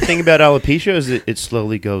though? The thing about alopecia is it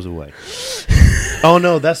slowly goes away. Oh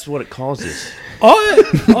no, that's what it causes.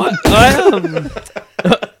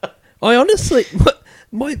 I honestly,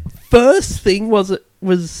 my first thing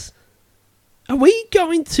was, are we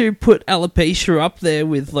going to put alopecia up there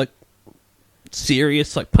with like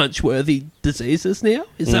serious, like punch-worthy diseases now?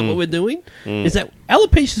 Is that what we're doing? Is that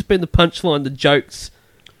alopecia's been the punchline, the jokes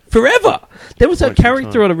forever? There was a Quite some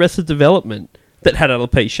character time. on Arrested Development that had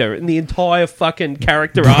alopecia, and the entire fucking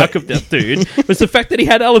character arc of that dude was the fact that he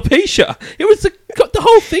had alopecia. It was the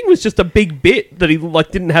whole thing was just a big bit that he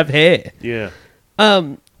like didn't have hair. Yeah.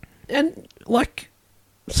 And like,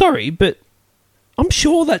 sorry, but I'm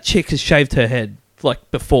sure that chick has shaved her head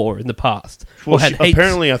like before in the past. Well, or had heaps.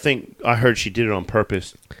 apparently, I think I heard she did it on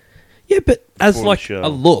purpose. Yeah, but as for the like show. a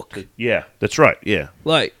look, Yeah, that's right. Yeah.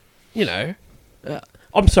 like, you know,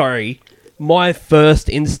 I'm sorry. My first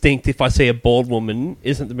instinct if I see a bald woman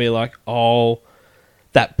isn't to be like, oh,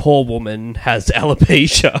 that poor woman has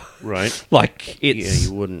alopecia. Right. Like, Yeah, it's...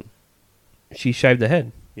 you wouldn't. She shaved her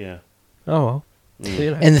head. Yeah. Oh, well. So,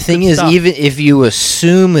 you know, And the thing good is, stuff. even if you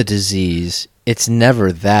assume a disease, it's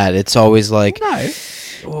never that. It's always like,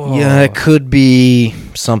 No. yeah, it could be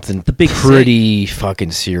something The big pretty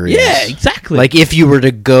fucking serious. Yeah, exactly. Like if you were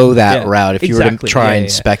to go that Yeah, route, if you were exactly. to try Yeah, and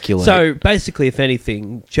yeah. speculate. So basically, if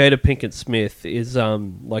anything, Jada Pinkett Smith is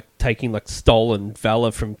like taking like stolen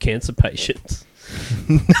valor from cancer patients.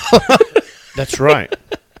 That's right.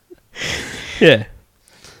 Yeah.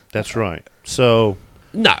 That's right. So,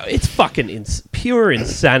 No, it's fucking pure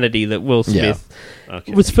insanity that Will Yeah. Smith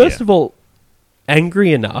okay. was first yeah. of all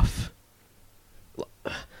angry enough.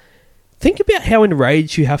 Think about how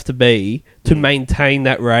enraged you have to be to maintain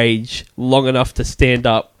that rage long enough to stand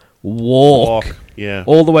up, walk Yeah.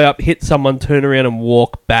 all the way up, hit someone, turn around and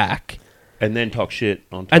walk back, And then talk shit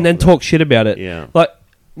on top and then of that. talk shit about it. Yeah. Like,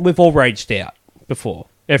 we've all raged out before.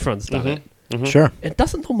 Everyone's done it. sure. It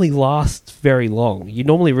doesn't normally last very long. You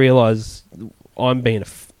normally realise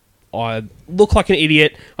I look like an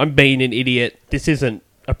idiot. I'm being an idiot. This isn't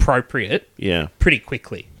appropriate. Yeah. Pretty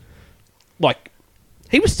quickly. Like,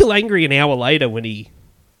 he was still angry an hour later when he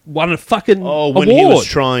won a fucking Oh, when award. he was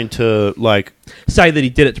trying to, like, Say that he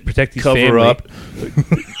did it to protect his cover family. up.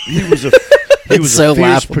 He was a so fierce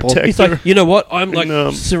laughable. protector. He's like, you know what? I'm like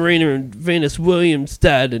And, Serena and Venus Williams'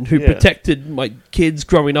 dad, and who Yeah. protected my kids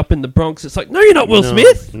growing up in the Bronx. It's like, no, you're not Will No,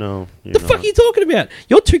 Smith. No. you're The fuck not. are you talking about?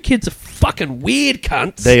 Your two kids are fucking weird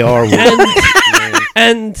cunts. They are weird.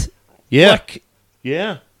 And Yeah. like,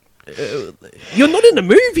 Yeah. you're not in a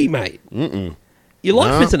movie, mate. Mm-mm. Your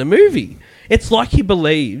life No. isn't a movie. It's like he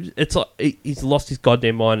believes it's like he's lost his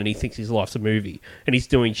goddamn mind and he thinks his life's a movie and he's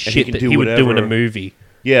doing shit can that do he would do in a whatever. movie.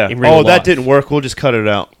 Yeah. In real Oh, life. that didn't work. We'll just cut it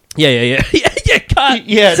out. Yeah. Cut.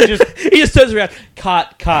 Yeah, just He just turns around.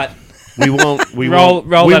 Cut. we won't. We roll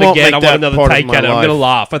won't. we that won't again. make I want that another part of take my at it. I'm life. gonna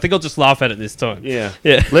laugh. I think I'll just laugh at it this time. Yeah.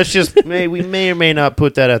 Yeah. Let's just we may or may not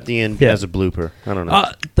put that at the end Yeah. as a blooper. I don't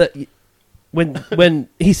know. When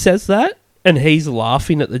he says that and he's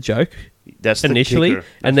laughing at the joke That's the initially, kicker.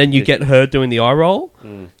 and That's then the you kicker. get her doing the eye roll,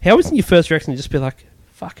 how isn't your first reaction to just be like,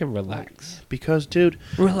 fucking relax? Because, dude.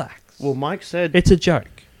 Relax. Well, Mike said It's a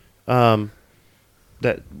joke.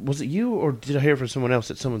 that was it you or did I hear from someone else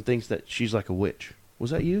that someone thinks that she's like a witch?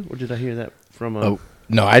 Was that you or did I hear that from? Oh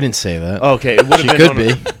no, I didn't say that. Okay, it would She have could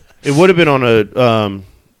been. It would have been on a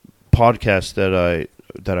podcast that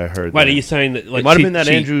I heard. Wait, that. are you saying that? Like, It might have she- been that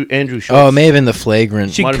she- Andrew Schultz. Oh, it may have been the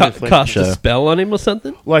flagrant. She Might have been cast Flash a show. spell on him or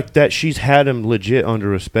something. like that. She's had him legit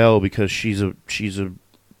under a spell because she's a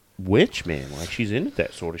witch, man. Like she's into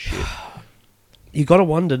that sort of shit. You got to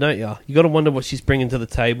wonder, don't you? You got to wonder what she's bringing to the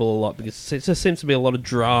table a lot because it just seems to be a lot of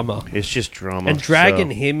drama It's just drama and dragging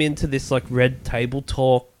so. him into this like red table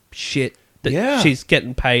talk shit that Yeah. she's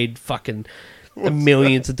getting paid fucking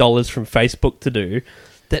millions of dollars from Facebook to do.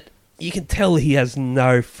 That you can tell he has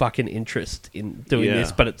no fucking interest in doing Yeah.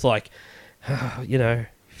 this, but it's like, you know,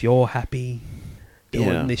 if you're happy doing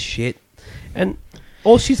Yeah. this shit, and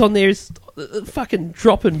all she's on there is fucking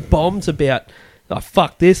dropping bombs about. Oh,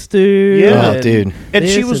 fuck this dude. Yeah. Oh, dude. And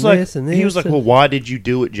she this was and like, this and he was this like, and- well, why did you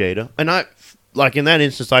do it, Jada? And I, like in that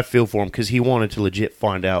instance, I feel for him because he wanted to legit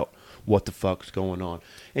find out what the fuck's going on.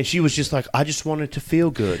 And she was just like, I just wanted to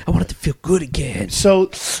feel good. I wanted to feel good again.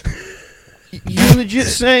 So you're legit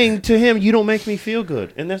saying to him, you don't make me feel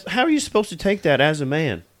good. And that's how are you supposed to take that as a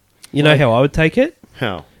man? You know how I would take it?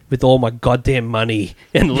 How? With all my goddamn money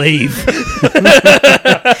and leave.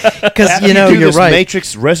 Because After you know do you're this right.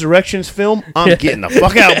 Matrix Resurrections film, I'm getting the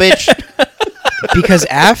fuck out, bitch. Because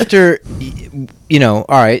after, you know,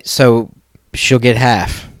 all right, so she'll get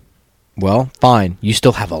half. Well, fine. You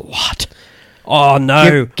still have a lot. Oh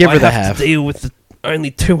no! Give her I the have half. to deal with the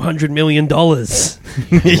only $200 million.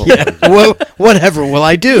 Yeah. Well, whatever will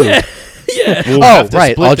I do? Yeah. We'll Oh, have to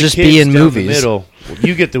right, split I'll the just kids be in down the movies. middle. Well,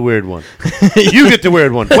 you get the weird one. You get the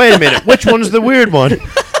weird one. Wait a minute. Which one's the weird one?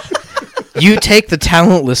 You take the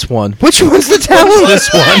talentless one. Which one's the talentless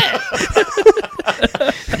one?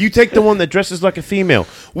 You take the one that dresses like a female.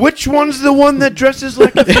 Which one's the one that dresses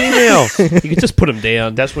like a female? You could just put him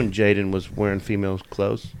down. That's when Jaden was wearing female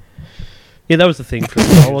clothes. Yeah, that was the thing for a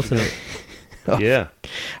while, wasn't it? Yeah.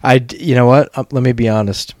 You know what? Let me be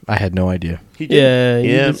honest. I had no idea. He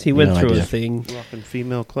Yeah, he went No through idea. a thing. rocking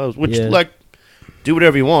female clothes. Which, Yeah. like, do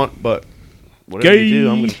whatever you want, but whatever you do,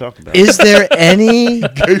 I'm going to talk about. Is there any?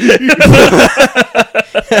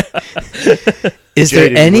 Is there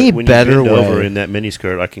Jaden, any when better you bend over way? in that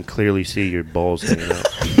miniskirt, I can clearly see your balls hanging out.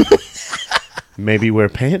 Maybe wear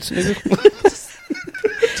pants, nigga.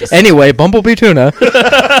 Anyway, Bumblebee Tuna.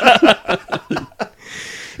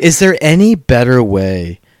 Is there any better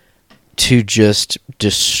way to just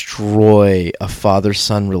destroy a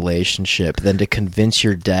father-son relationship than to convince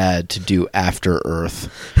your dad to do After Earth?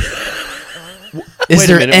 Is Wait a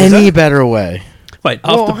there minute, was any that- better way? Wait,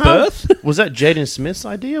 Well, after how- birth? Was that Jaden Smith's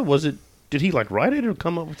idea? Was it? Did he like write it or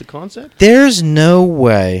come up with the concept? There's no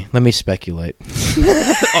way. Let me speculate.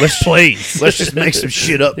 Please. Let's just make some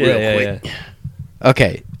shit up real quick. Yeah.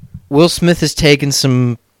 Okay, Will Smith has taken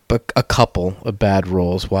a couple of bad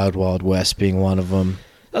roles, Wild Wild West being one of them.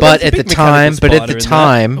 But at the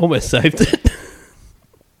time, Almost saved it.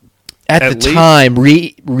 at At the least- time,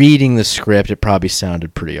 reading the script, it probably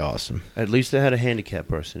sounded pretty awesome. At least they had a handicapped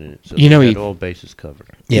person in it, so You know they he- had all bases covered.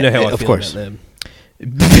 You know how I of feel course. about them.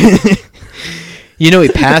 You know he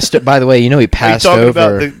passed it. By the way, you know he passed Are you over.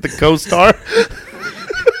 talking about the co-star?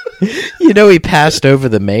 You know he passed over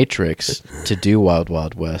the Matrix to do Wild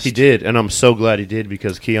Wild West. He did, and I'm so glad he did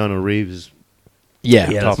because Keanu Reeves is Yeah,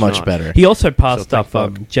 Yeah, that's that's much nice. better. He also passed So up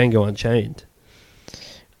thank fuck. Django Unchained.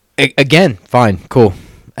 Again, fine, cool.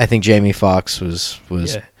 I think Jamie Foxx was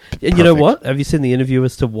Yeah. And you know perfect. what? Have you seen the interview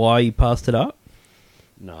as to why he passed it up?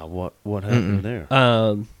 Nah, what happened there?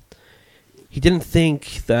 He didn't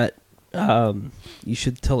think that you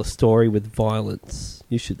should tell a story with violence.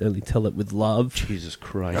 You should only tell it with love. Jesus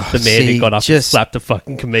Christ. The man See, who got up and just- slapped a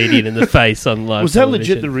fucking comedian in the face on live Was that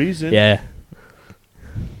television. legit the reason? Yeah.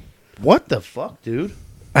 What the fuck, dude?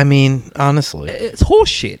 I mean, honestly, It's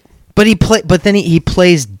horseshit. but then he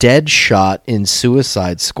plays Deadshot in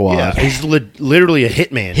Suicide Squad. Yeah, he's literally a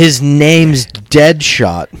hitman. His name's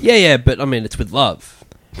Deadshot. Yeah, but I mean, it's with love.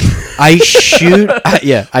 I shoot.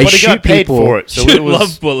 I but he shoot got paid people for it, so Shoot it was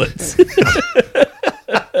love bullets.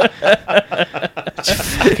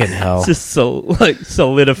 Fucking hell. Just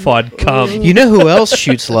solidified cum. You know who else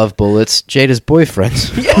shoots love bullets? Jada's boyfriend.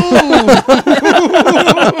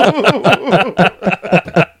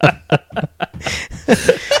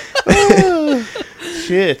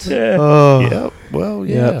 shit. Oh, Yeah. Well,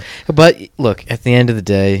 yeah. yeah. But look, at the end of the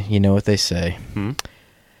day, you know what they say: Hmm?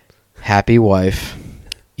 happy wife,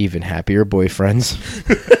 even happier boyfriends.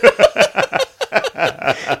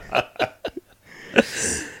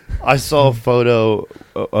 I saw a photo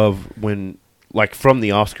of when, like, from the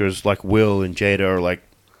Oscars, like Will and Jada are like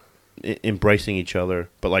embracing each other,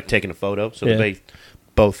 but like taking a photo, so Yeah. they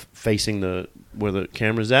both facing the where the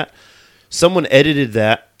camera's at. Someone edited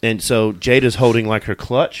that, and so Jada's holding like her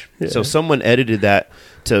clutch. So Yeah. someone edited that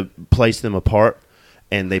to place them apart,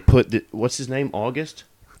 and they put what's his name, August,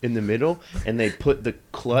 in the middle, and they put the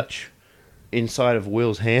clutch inside of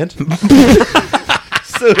Will's hand.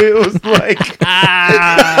 So it was like,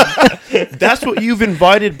 that's what you've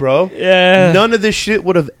invited, bro. Yeah. None of this shit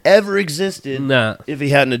would have ever existed Nah. if he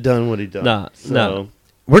hadn't have done what he done. Nah, So, nah.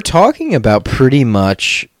 We're talking about pretty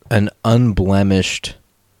much an unblemished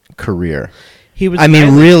career. He was. I mean,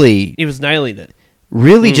 nailing- really, he was nailing it.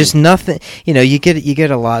 really just nothing. You know, you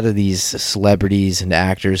get a lot of these celebrities and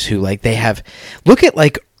actors who like they have. Look at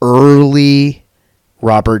like early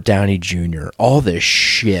Robert Downey Jr. All this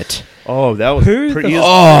shit. Oh, that was Who pretty. the- Oh,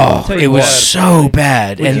 I'll tell it you was what. so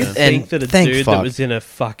bad. Would and you think that a thank dude fuck. that was in a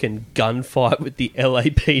fucking gunfight with the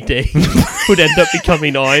LAPD would end up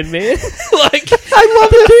becoming Iron Man? Like,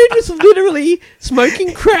 the dude was literally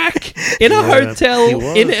smoking crack in a Yeah, hotel he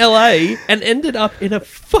was. in LA and ended up in a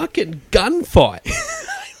fucking gunfight.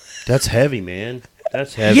 That's heavy, man.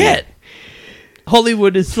 That's heavy. Yet,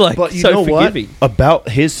 Hollywood is like But you so know forgiving. what? About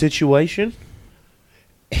his situation,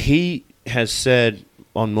 he has said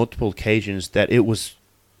on multiple occasions that it was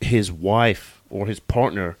his wife or his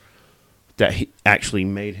partner that he actually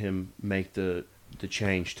made him make the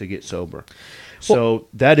change to get sober. So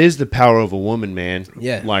that is the power of a woman, man.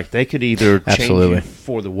 Yeah. Like they could either change Absolutely. you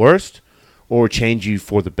for the worst or change you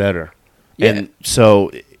for the better. Yeah. And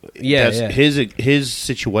so Yeah, that's yeah. his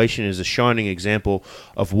situation is a shining example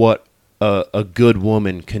of what a good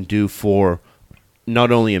woman can do for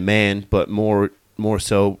not only a man but more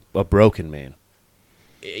so a broken man.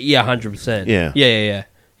 Yeah, 100%. Yeah.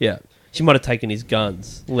 Yeah. She might have taken his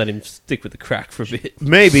guns, let him stick with the crack for a bit.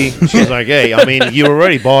 Maybe. She's like, hey, I mean, you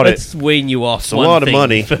already bought it. Let's wean you off. It's a lot of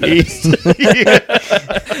money.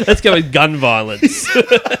 Let's go with gun violence.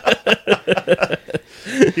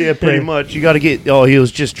 Yeah, pretty much. You got to get... Oh, he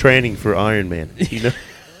was just training for Iron Man. You know?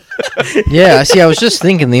 Yeah, see, I was just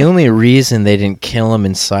thinking the only reason they didn't kill him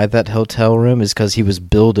inside that hotel room is because he was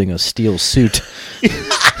building a steel suit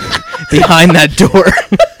behind that door.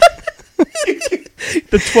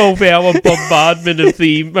 The 12-hour bombardment of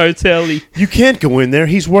the motel. You can't go in there.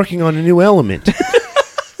 He's working on a new element.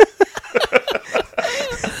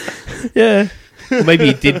 Yeah. Or maybe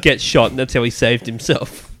he did get shot and that's how he saved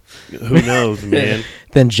himself. Who knows, man?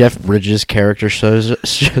 Then Jeff Bridges' character shows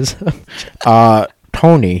up.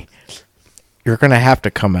 Tony, you're going to have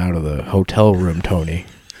to come out of the hotel room, Tony.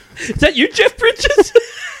 Is that you, Jeff Bridges?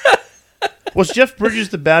 Was Jeff Bridges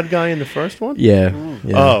the bad guy in the first one? Yeah.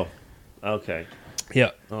 Yeah. Oh, okay.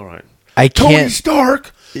 Yeah. All right. I Tony can't.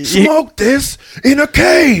 Stark smoked this in a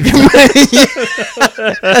cave.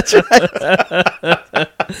 That's right.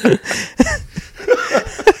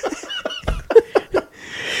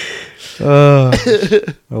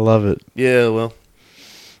 I love it. Yeah, well.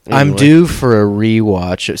 I'm anyway. due for a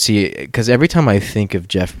rewatch. See, because every time I think of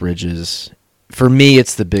Jeff Bridges, for me,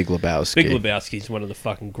 it's The Big Lebowski. Big Lebowski is one of the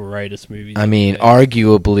fucking greatest movies. I mean,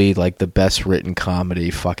 arguably like the best written comedy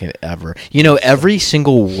fucking ever. You know, every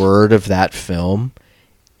single word of that film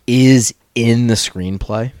is in the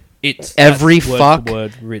screenplay. it's Every that's word fuck, for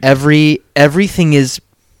word written. everything is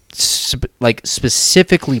like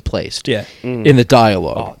specifically placed. Yeah. In the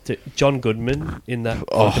dialogue. Oh, John Goodman in that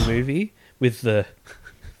fucking movie with the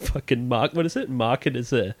fucking mark. What is it? Market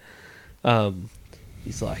as a.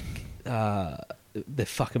 He's like, they're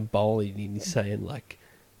fucking bowling, and he's saying like,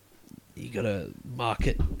 you gotta mark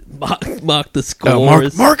the score.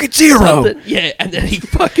 as mark it 0 something. Yeah, and then he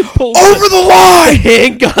fucking pulls over the line.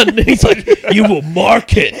 handgun, and he's like, you will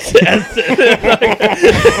mark it.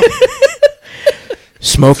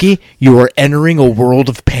 Smokey, you are entering a world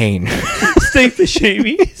of pain. Steve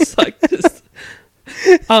Buscemi is like just.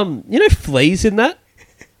 You know, Flea's in that.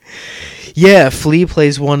 Yeah, Flea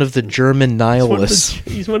plays one of the German nihilists.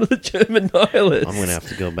 He's one of the German nihilists. I'm going to have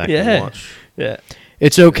to go back Yeah. and watch. Yeah.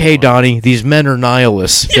 It's okay, Donnie. These men are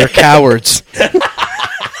nihilists. They're cowards.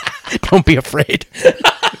 Don't be afraid.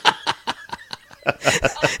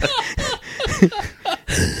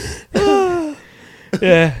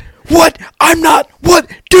 Yeah. What? I'm not. What?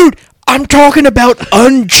 Dude, I'm talking about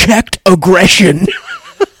unchecked aggression.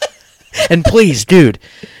 And please, dude,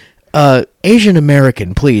 Asian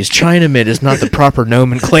American, please. Chinaman is not the proper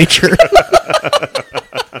nomenclature.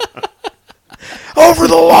 Over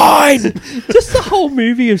the line! Just the whole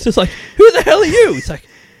movie is just like, who the hell are you? It's like,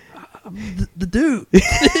 I'm the dude.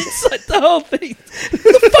 It's like the whole thing. Who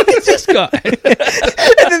the fuck is this guy?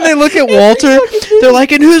 And then they look at Walter. They're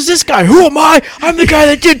like, and who's this guy? Who am I? I'm the guy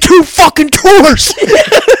that did 2 fucking tours.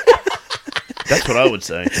 That's what I would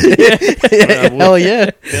say. Hell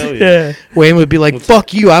yeah. Hell yeah. Wayne would be like,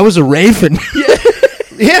 fuck you, I was a raven.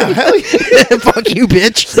 Yeah, hell yeah. Fuck you,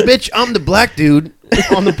 bitch. Bitch, I'm the black dude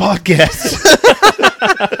on the podcast.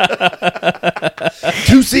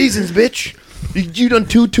 2 seasons, bitch. You done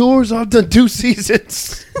 2 tours? I've done 2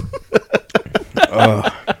 seasons.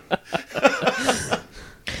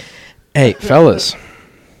 Hey, fellas,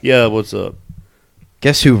 Yeah, what's up?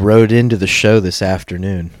 guess who rode into the show this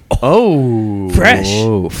afternoon? Oh. Fresh.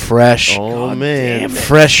 Oh, fresh. Oh, man.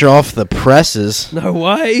 Fresh off the presses No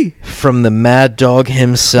way. from the Mad Dog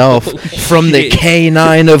himself, Holy from the shit.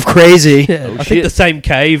 K9 of crazy. Yeah, I think shit. the same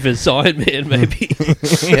cave as Iron Man, maybe.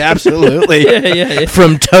 Absolutely. yeah.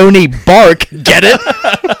 From Tony Bark, get it?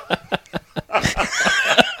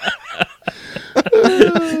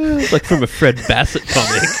 It's like from a Fred Bassett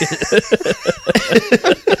comic.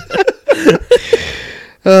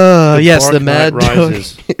 Yes, Dark the Mad Knight Dog.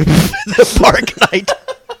 Rises. The Bark Knight.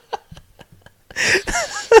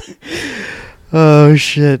 Oh,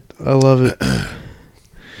 shit. I love it.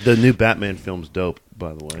 The new Batman film's dope,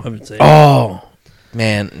 by the way. I haven't seen it. Oh,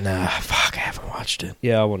 man. Nah, fuck, I haven't watched it.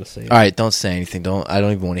 Yeah, I want to see it. All right, don't say anything. I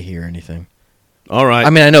don't even want to hear anything. All right.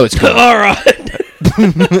 I mean, I know it's good. All right.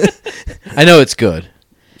 I know it's good.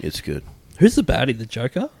 it's good. Who's the baddie? The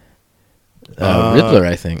Joker? Riddler,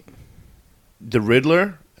 I think. The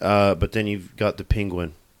Riddler, but then you've got the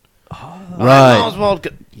Penguin. Right. Oswald.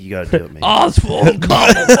 You got to do it, man. Oswald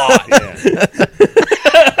Cobblepot.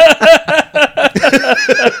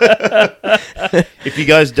 If you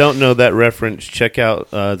guys don't know that reference, check out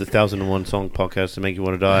the 1001 Song Podcast to Make You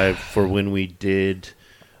Want to Die for when we did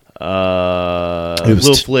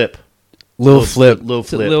Lil Flip. Lil Flip. Lil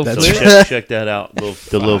Flip. Lil That's Flip? Check that out.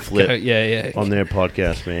 The Lil Flip Yeah. on their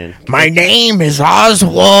podcast, man. My name is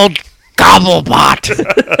Oswald Gobblebot.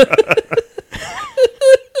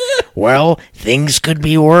 Well, things could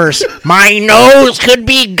be worse. My nose could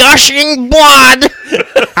be gushing blood.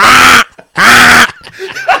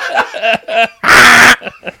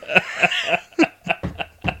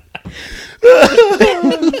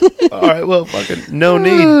 All right, well, fucking no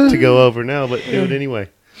need to go over now, but do it anyway.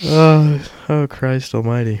 Oh, Christ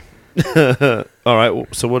Almighty! All right, well,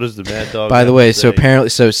 so what is the Mad Dog? By the have way, to so say? apparently,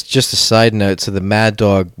 so it's just a side note. So the Mad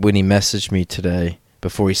Dog, when he messaged me today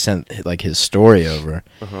before he sent like his story over,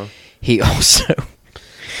 he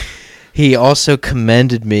also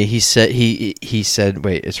commended me. He said,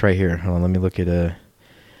 wait, it's right here. Hold on, let me look at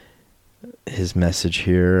his message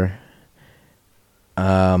here.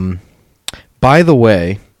 By the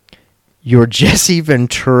way, your Jesse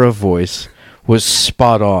Ventura voice was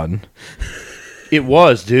spot on. It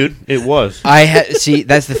was, dude. It was. See,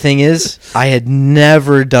 that's the thing is, I had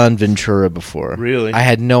never done Ventura before. Really? I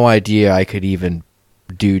had no idea I could even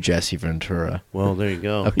do Jesse Ventura. Well, there you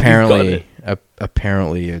go. Apparently,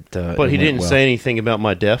 apparently it. But it he went didn't well. say anything about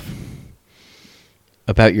my deaf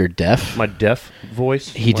He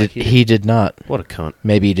voice. did. He did not. What a cunt.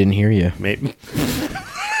 Maybe he didn't hear you. Maybe,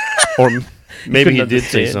 or maybe he couldn't did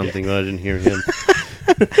say understand. something, but I didn't hear him.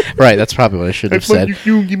 Right. That's probably what I should have said.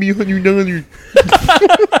 You give me $100.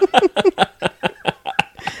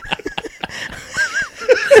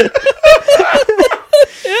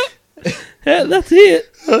 Yeah, that's it.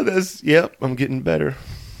 Yep. I'm getting better.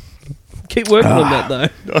 Keep working on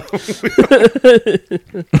that, though.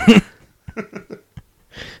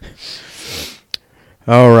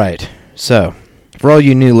 All right. So, for all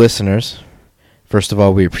you new listeners, first of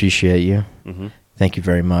all, we appreciate you. Mm-hmm. Thank you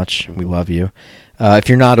very much. We love you. If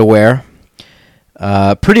you're not aware,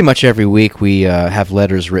 pretty much every week we have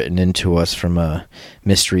letters written into us from a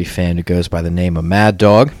mystery fan who goes by the name of Mad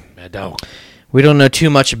Dog. Mad Dog. We don't know too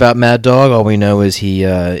much about Mad Dog. All we know is he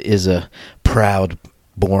is a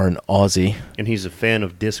proud-born Aussie, And he's a fan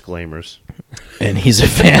of disclaimers. and he's a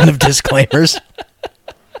fan of disclaimers.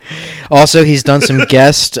 Also, he's done some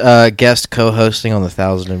guest co-hosting on the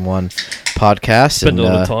 1001 podcast. Spend and,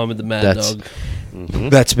 all the time with the Mad that's- Dog.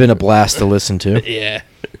 That's been a blast to listen to. Yeah.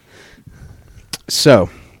 So,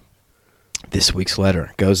 this week's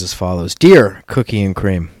letter goes as follows. Dear Cookie and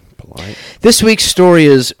Cream, Polite. this week's story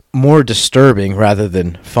is more disturbing rather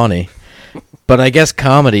than funny, but I guess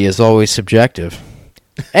comedy is always subjective.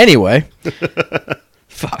 Anyway,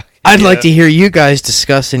 Fuck. I'd like to hear you guys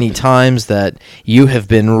discuss any times that you have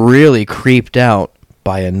been really creeped out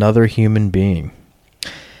by another human being.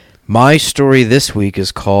 My story this week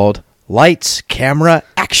is called Lights, Camera,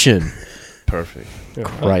 Action. Perfect.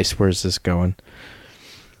 Christ, where's this going?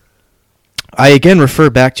 I again refer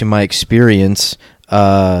back to my experience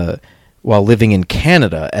while living in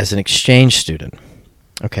Canada as an exchange student.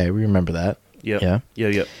 Okay, we remember that. Yep. Yeah.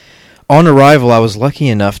 Yep. On arrival, I was lucky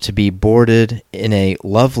enough to be boarded in a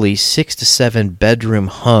lovely 6 to 7 bedroom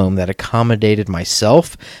home that accommodated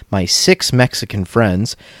myself, my 6 Mexican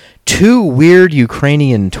friends, 2 weird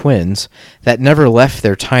Ukrainian twins that never left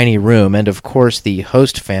their tiny room, and of course the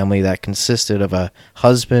host family that consisted of a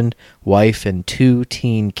husband, wife, and 2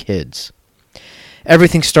 teen kids.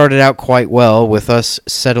 Everything started out quite well, with us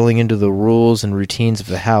settling into the rules and routines of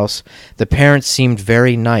the house. The parents seemed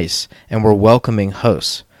very nice and were welcoming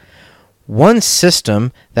hosts. One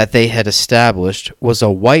system that they had established was a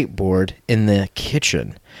whiteboard in the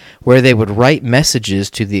kitchen, where they would write messages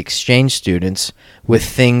to the exchange students with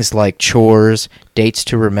things like chores, dates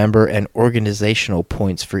to remember, and organizational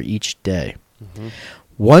points for each day. Mm-hmm.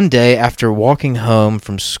 One day, after walking home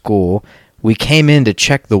from school, we came in to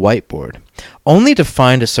check the whiteboard, only to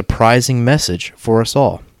find a surprising message for us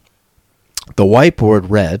all. The whiteboard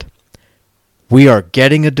read, "We are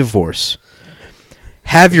getting a divorce.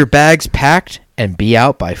 Have your bags packed and be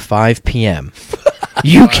out by 5 p.m.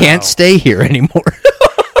 You can't stay here anymore."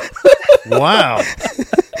 Wow.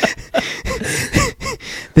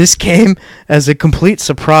 This came as a complete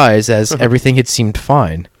surprise, as everything had seemed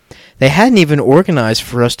fine. They hadn't even organized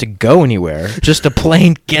for us to go anywhere, just a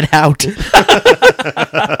plain get out.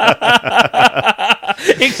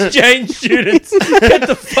 Exchange students, get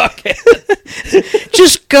the fuck out.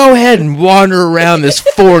 Just go ahead and wander around this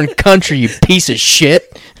foreign country, you piece of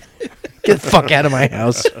shit. Get the fuck out of my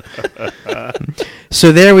house.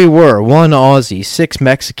 So there we were, 1 Aussie, 6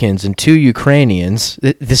 Mexicans, and 2 Ukrainians.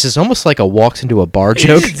 This is almost like a walks into a bar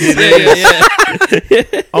joke.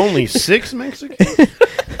 Yeah. Only 6 Mexicans?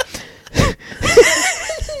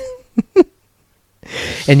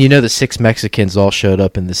 And you know the 6 Mexicans all showed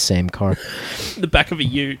up in the same car. The back of a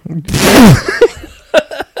ute.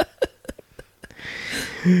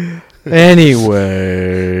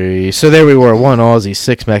 Anyway, so there we were, 1 Aussie,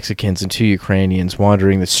 6 Mexicans, and 2 Ukrainians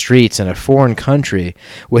wandering the streets in a foreign country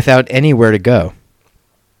without anywhere to go.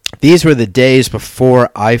 These were the days before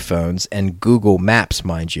iPhones and Google Maps,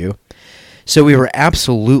 mind you. So we were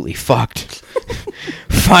absolutely fucked.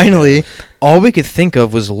 Finally, all we could think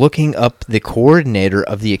of was looking up the coordinator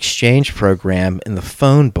of the exchange program in the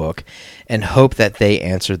phone book and hope that they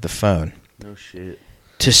answered the phone. No shit.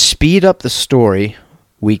 To speed up the story,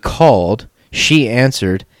 we called, she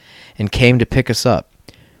answered, and came to pick us up.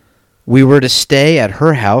 We were to stay at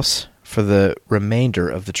her house for the remainder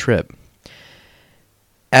of the trip.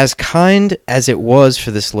 As kind as it was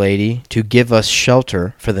for this lady to give us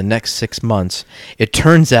shelter for the next 6 months, it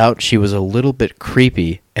turns out she was a little bit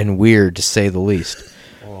creepy and weird, to say the least.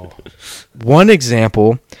 Oh. One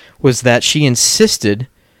example was that she insisted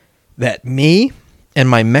that me and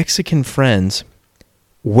my Mexican friends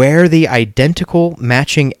wear the identical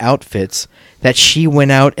matching outfits that she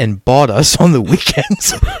went out and bought us on the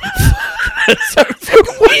weekends. That's so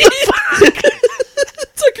fucking weird.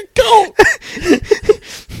 It's like a cult.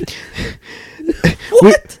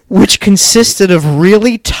 What? Which consisted of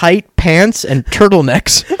really tight pants and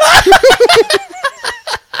turtlenecks.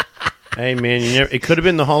 Hey man, it could have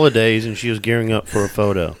been the holidays and she was gearing up for a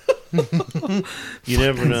photo. You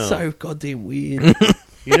never know. So goddamn weird.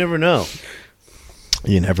 You never know.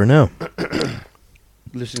 You never know.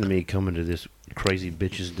 Listen to me coming to this crazy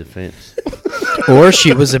bitch's defense. Or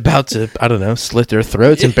she was about to, I don't know, slit their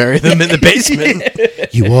throats and bury them in the basement.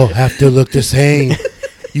 You all have to look the same.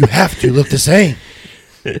 You have to look the same.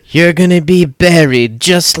 You're gonna be buried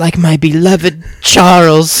just like my beloved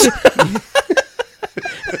Charles.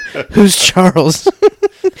 Who's Charles?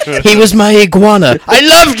 He was my iguana. I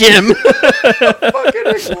loved him.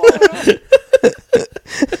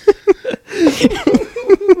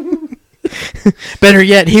 Better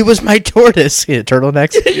yet, he was my tortoise. Yeah,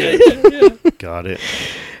 turtlenecks. Got it.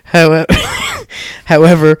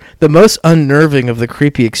 However, the most unnerving of the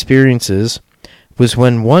creepy experiences was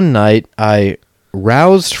when one night I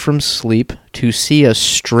roused from sleep to see a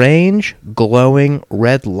strange, glowing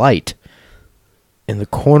red light in the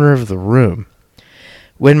corner of the room.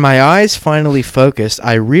 When my eyes finally focused,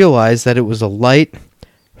 I realized that it was a light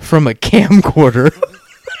from a camcorder.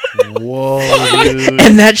 Whoa, dude.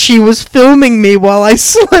 And that she was filming me while I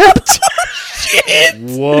slept. Shit.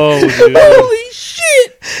 Whoa, dude. Holy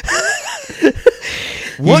shit.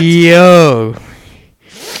 What? Yo.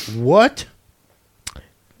 What?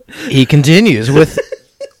 He continues, with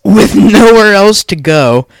nowhere else to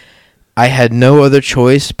go, I had no other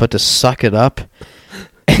choice but to suck it up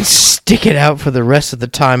and stick it out for the rest of the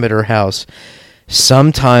time at her house.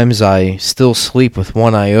 Sometimes I still sleep with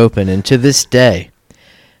one eye open, and to this day,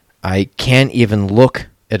 I can't even look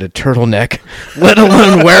at a turtleneck, let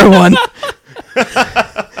alone wear one.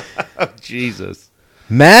 Jesus.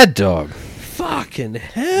 Mad Dog. Fucking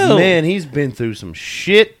hell. Man, he's been through some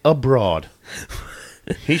shit abroad.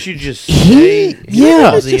 He should just stay.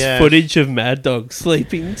 Yeah. There's just footage of Mad Dog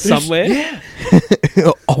sleeping somewhere. Yeah.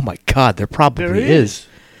 Oh my God, there probably There is.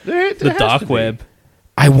 There The has dark to be. web.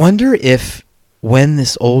 I wonder if when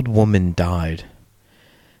this old woman died,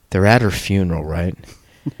 they're at her funeral, right?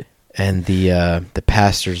 And the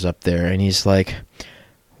pastor's up there, and he's like,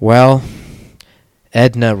 well,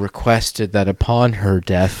 Edna requested that upon her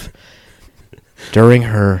death, during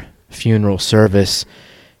her funeral service,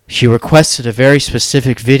 she requested a very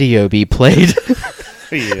specific video be played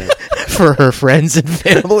Yeah. for her friends and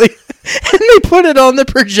family. And they put it on the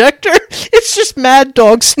projector. It's just Mad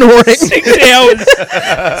Dog snoring. 6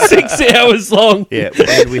 hours. 6 hours long. Yeah,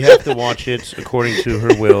 and we have to watch it according to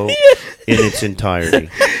her will in its entirety.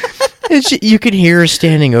 And you can hear her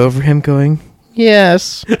standing over him going,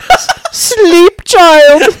 yes. Sleep,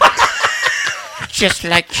 child. Just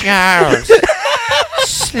like Charles.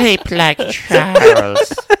 Sleep like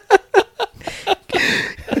Charles.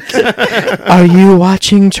 Are you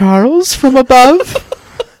watching, Charles, from above?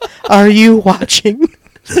 Are you watching?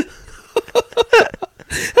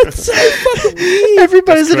 That's so fucking weird.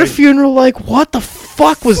 Everybody's That's at a great. funeral like, what the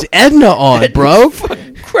fuck was Edna on, bro?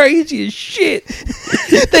 Fucking crazy as shit.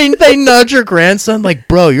 they nudge her grandson like,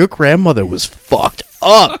 bro, your grandmother was fucked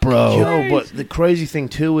up, bro. Yo, but the crazy thing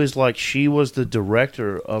too is like she was the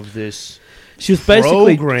director of this. She was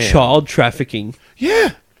basically Program. child trafficking.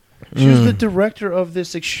 Yeah, she was the director of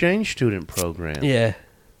this exchange student program. Yeah.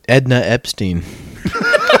 Edna Epstein.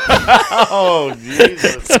 Oh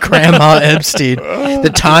Jesus! It's Grandma Epstein.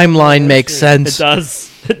 The timeline makes It sense.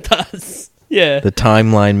 does. It does. Yeah. The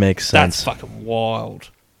timeline makes That's sense. fucking wild.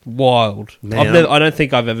 Wild. Man, I don't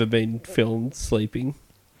think I've ever been filmed sleeping.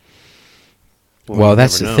 Well, you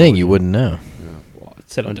that's never the know, thing. would You wouldn't know. Well, I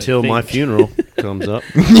said I don't Until my think. funeral comes up.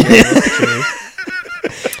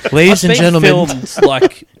 Ladies I've and been gentlemen. filmed,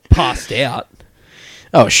 like, passed out.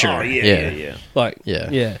 Oh, sure. Oh, yeah. Like, Yeah.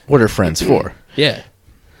 yeah. What are friends for? Yeah.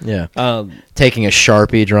 Yeah. Um, Taking a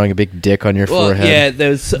Sharpie, drawing a big dick on your well, forehead. yeah,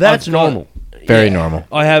 there's... That's I've got- normal. Very yeah. normal.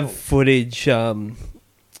 I have footage of...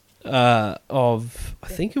 I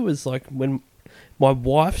think it was, like, when my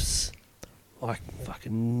wife's, like,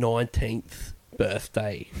 fucking 19th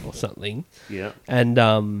birthday or something. Yeah. And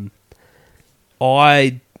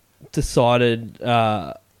I decided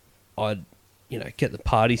I'd get the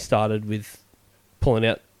party started with pulling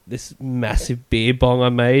out this massive beer bong I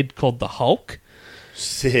made called the Hulk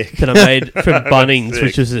Sick. that I made from Bunnings, Sick.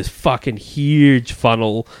 which was this fucking huge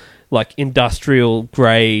funnel, like industrial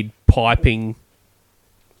grade piping.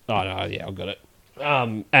 Oh no, yeah, I got it.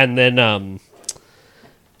 And then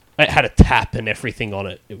it had a tap and everything on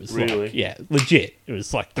it. It was Really? like, yeah, legit. It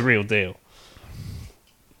was like the real deal.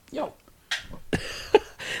 Yo.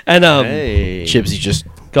 And Hey. Chibsy just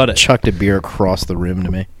got it. chucked a beer across the room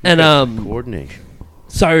to me. And Coordination.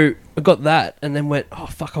 so I got that, and then went, oh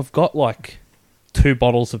fuck, I've got like 2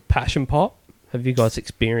 bottles of Passion Pop. Have you guys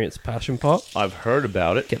experienced Passion Pop? I've heard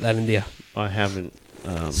about it. Get that in there. I haven't.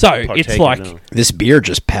 So, it's partaken, like- no. This beer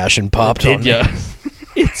just passion popped on me.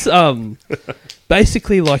 It's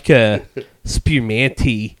basically like a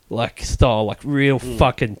spumante like style, like real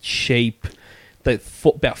fucking cheap. They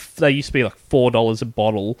used to be like $4 a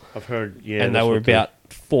bottle, I've heard. Yeah. and they that's were what they- about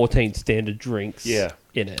 14 standard drinks. Yeah.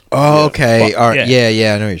 in it. Oh, Yeah. okay. But- All right. yeah.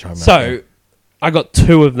 Yeah, I know what you're talking about. So I got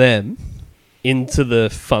 2 of them into the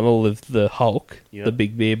funnel of the Hulk, Yeah. the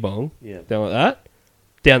big beer bong, Yeah. down like that,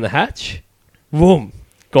 down the hatch, boom,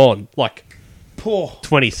 gone, like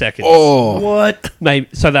 20 seconds. Oh. What? Maybe,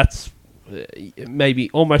 so that's maybe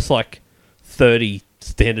almost like 30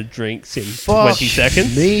 standard drinks in 20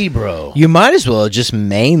 seconds. Me, bro. You might as well just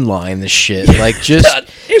mainline the shit. Like, just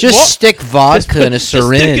It just wa- stick vodka in a Just stick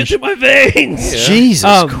syringe. it in my veins.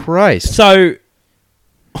 Jesus Christ. So,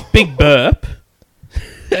 big burp.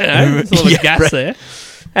 You know, there's a lot of Yeah, gas right. there.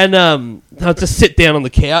 And I'll just sit down on the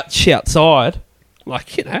couch outside.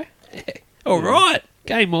 Like, all right,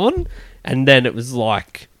 game on. And then it was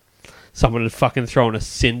like someone had fucking thrown a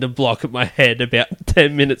cinder block at my head about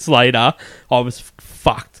 10 minutes later. I was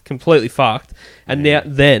fucked, completely fucked. And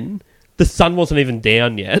then the sun wasn't even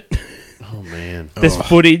down yet. Oh man. There's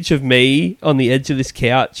footage of me on the edge of this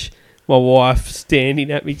couch, my wife standing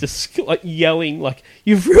at me, just like yelling, like,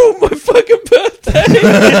 "You've ruined my fucking birthday!"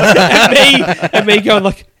 and me going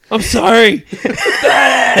like, "I'm sorry,"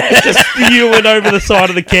 just spewing over the side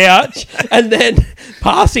of the couch, and then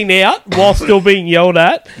passing out while still being yelled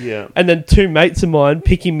at. Yeah. And then 2 mates of mine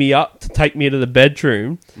picking me up to take me to the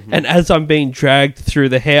bedroom, and as I'm being dragged through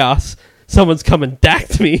the house, someone's come and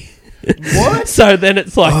dacked me. What? So then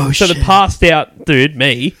it's like, Oh, so the shit. passed out dude,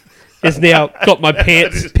 me, is now got my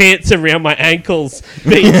pants around my ankles,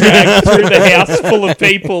 being dragged through the house full of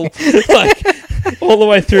people, like all the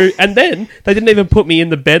way through. And then they didn't even put me in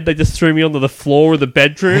the bed; they just threw me onto the floor of the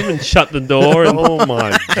bedroom and shut the door. And Oh my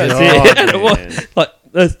god. that's it. And it man. was like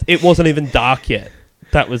it wasn't even dark yet.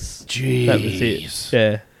 That was it. Jeez.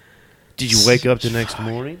 Yeah, Did you wake up the next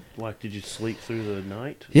morning? Like, did you sleep through the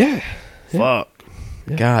night? yeah. Fuck.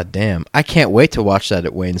 God damn. I can't wait to watch that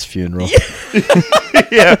at Wayne's funeral.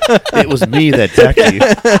 Yeah. It was me that attacked you.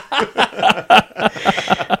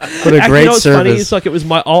 What a Actually, great you know what's funny? service. It's like it was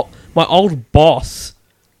my old boss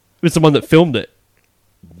was the one that filmed it.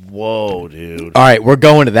 Whoa, dude. All right, we're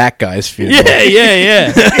going to that guy's funeral.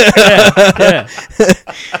 Yeah.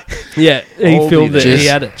 Yeah, he I'll filmed be it. there. He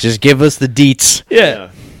had it. Just give us the deets. Yeah. I'll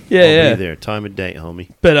Yeah. be there. Time and date, homie.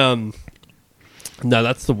 But no,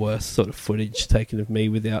 that's the worst sort of footage taken of me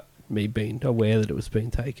without me being aware that it was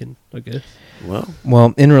being taken, I guess.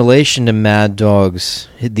 Well, in relation to Mad Dog's,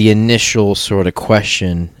 the initial sort of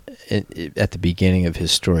question at the beginning of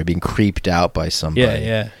his story, being creeped out by somebody.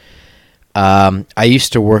 Yeah. I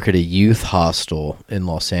used to work at a youth hostel in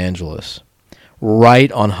Los Angeles, right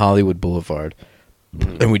on Hollywood Boulevard,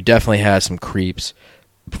 and we definitely had some creeps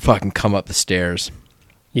fucking come up the stairs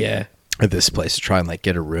Yeah. at this place to try and like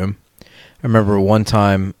get a room. I remember one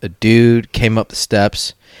time a dude came up the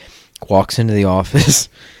steps, walks into the office,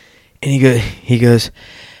 and he goes,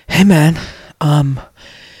 "Hey man,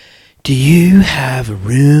 do you have a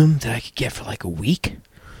room that I could get for like a week?"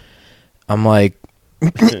 I'm like,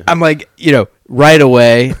 right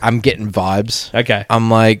away, I'm getting vibes. Okay. I'm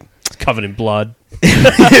like, It's covered in blood.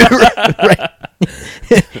 right,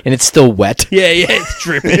 and it's still wet. Yeah, it's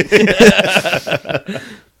dripping.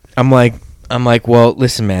 I'm like, well,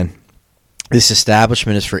 listen, man. This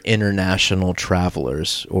establishment is for international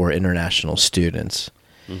travelers or international students.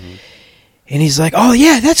 Mm-hmm. And he's like, oh,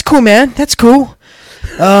 yeah, that's cool, man. That's cool.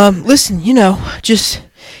 Listen, just,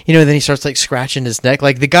 then he starts, like, scratching his neck.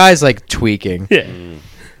 Like, the guy's, like, tweaking. Yeah.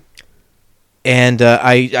 And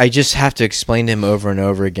I just have to explain to him over and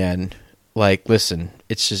over again, like, listen,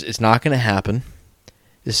 it's not going to happen.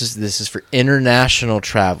 This is for international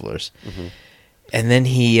travelers. Mm-hmm. And then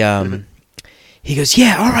he goes,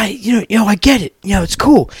 yeah, all right, I get it. It's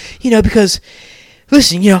cool. Because,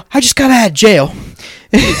 listen, I just got out of jail.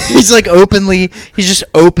 He's like he's just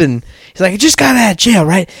open. He's like, I just got out of jail,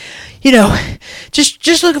 right?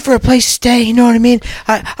 Just looking for a place to stay, you know what I mean?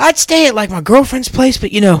 I'd stay at, like, my girlfriend's place,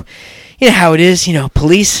 but, you know how it is,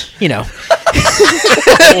 police,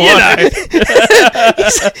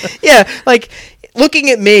 Yeah, like, looking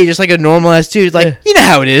at me, just like a normal ass dude, like, you know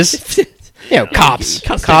how it is. Cops,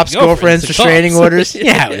 girlfriends, restraining orders. You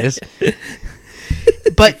know how it is.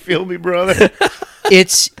 But Feel me, brother.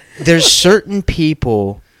 There's certain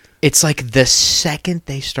people, it's like the second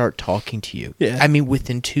they start talking to you, I mean,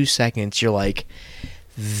 within 2 seconds, you're like,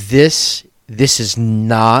 this is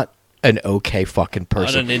not an okay fucking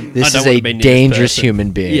person. This is a dangerous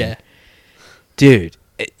human being. Yeah. Dude,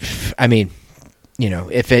 I mean,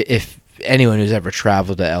 if anyone who's ever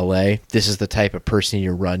traveled to LA, this is the type of person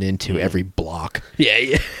you run into every block.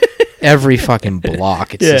 Yeah. Every fucking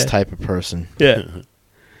block, it's this type of person. Yeah.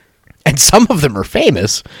 And some of them are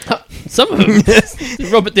famous. Some of them.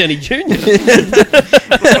 Robert Downey Jr.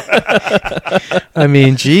 I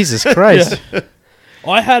mean, Jesus Christ. Yeah.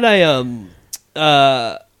 I had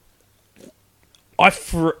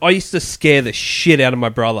I used to scare the shit out of my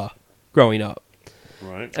brother growing up.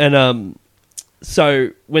 Right. And so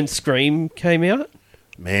when Scream came out,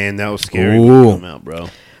 man, that was scary when it came out, bro.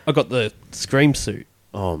 I got the Scream suit.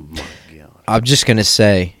 Oh my god. I'm just going to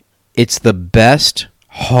say, it's the best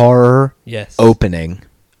horror opening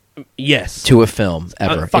to a film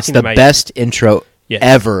ever. It's the amazing. best intro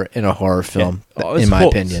ever in a horror film, in my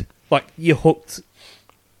opinion. Like, you're hooked.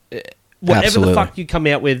 Whatever Absolutely. the fuck you come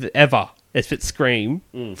out with ever, if it's Scream.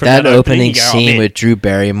 From that opening you go, scene with Drew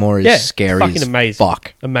Barrymore is scary fucking as amazing.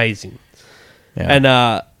 fuck. Amazing. Yeah. And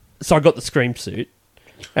so I got the Scream suit.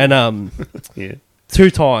 And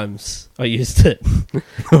 2 times I used it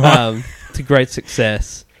to great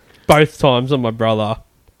success. Both times on my brother.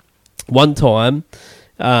 One time,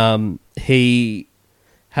 he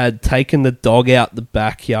had taken the dog out the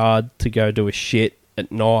backyard to go do a shit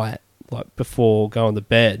at night, like before going to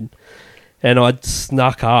bed. And I'd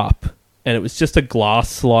snuck up, and it was just a glass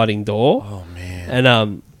sliding door. Oh, man.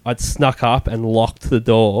 And I'd snuck up and locked the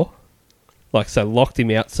door. Like, so locked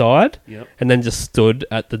him outside, and then just stood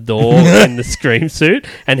at the door in the Scream suit,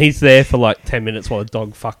 and he's there for like 10 minutes while the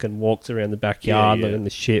dog fucking walks around the backyard looking the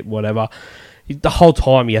shit, whatever. The whole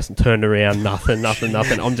time he hasn't turned around, nothing.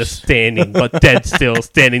 I'm just standing, like dead still,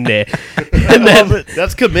 standing there. And then,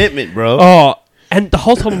 that's commitment, bro. Oh, and the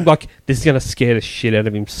whole time I'm like, this is going to scare the shit out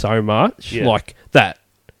of him so much, like that.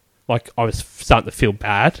 Like, I was starting to feel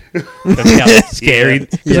bad. That's how scary.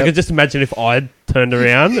 Because I could just imagine if I'd turned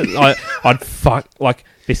around, and I'd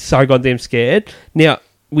be so goddamn scared. Now,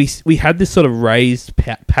 we had this sort of raised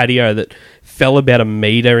patio that fell about a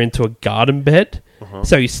metre into a garden bed. Uh-huh.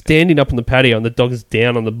 So you're standing up on the patio and the dog's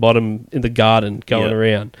down on the bottom in the garden going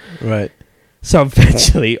around. Right. So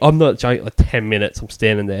eventually, I'm not joking, like 10 minutes I'm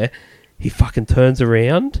standing there. He fucking turns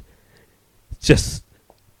around. Just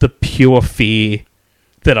the pure fear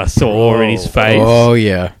that I saw in his face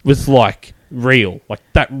was like real. Like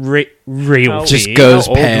that real fear. Just goes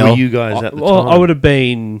How old pale. were you guys at the Well, time? I would have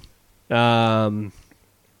been,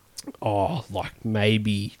 like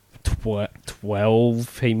maybe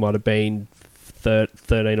 12. He might have been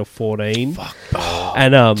 13 or 14. Fuck.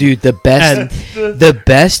 And dude, the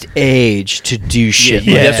best age to do shit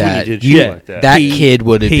like that's that. when you did shit like that. That kid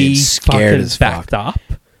would have been scared as backed fuck. up,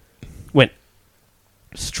 went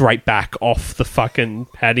straight back off the fucking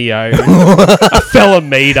patio. I fell a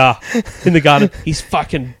metre in the garden. His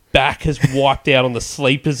fucking back has wiped out on the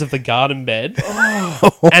sleepers of the garden bed.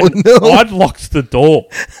 And I'd locked the door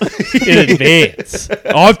in advance.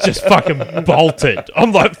 I've just fucking bolted.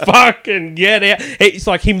 I'm like, fucking get out. It's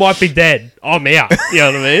like, he might be dead. I'm out. You know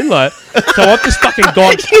what I mean? Like, so I've just fucking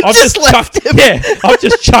gone. I've just chucked him. Yeah, I've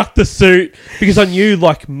just chucked the suit because I knew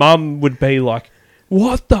like Mum would be like,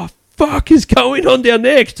 what the fuck is going on down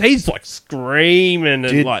there? Because he's like screaming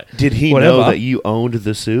and Did he whatever. know that you owned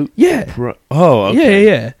the suit? Yeah. Oh, okay.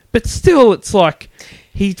 Yeah. But still, it's like,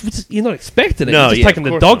 you're not expecting it. No, You're just yeah, taking of the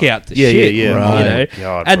course dog not. out to Yeah, shit. yeah, right. You know?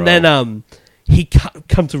 God, and bro. then he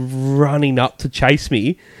comes running up to chase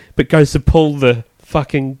me, but goes to pull the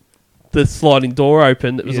sliding door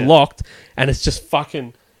open that was Yeah. locked, and it's just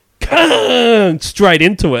fucking straight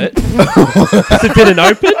into it. It didn't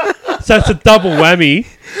open, so it's a double whammy.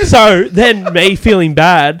 So then me feeling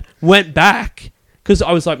bad went back because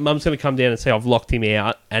I was like, Mum's going to come down and say I've locked him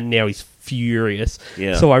out, and now he's furious.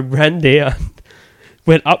 Yeah. So I ran down,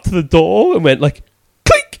 went up to the door, and went like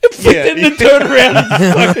click, and flicked Yeah. it, and then turned around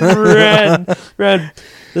and fucking ran.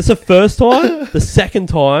 That's the first time. The second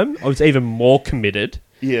time, I was even more committed.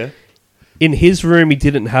 Yeah. In his room, he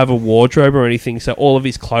didn't have a wardrobe or anything, so all of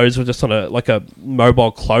his clothes were just on a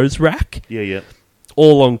mobile clothes rack, Yeah, yeah.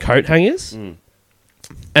 all on coat hangers. Mm.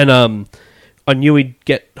 And I knew he'd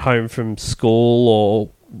get home from school or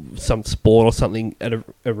some sport or something at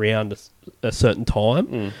around a certain time.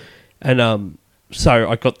 Mm. And so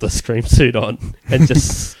I got the scream suit on and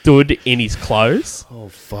just stood in his clothes, Oh,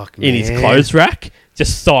 fuck, man. in his clothes rack,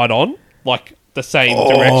 just side on, like the same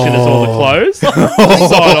direction as all the clothes.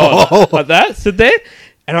 Side on, like that, stood there.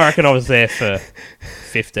 And I reckon I was there for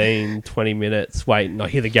 15, 20 minutes waiting. I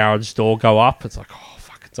hear the garage door go up. It's like, oh,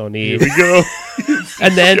 fuck, it's on here. Here we go.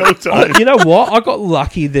 And then, Showtime. you know what? I got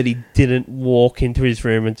lucky that he didn't walk into his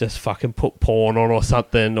room and just fucking put porn on or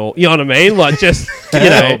something, or you know what I mean? Like just, you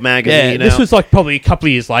know, Old magazine This out. was like probably a couple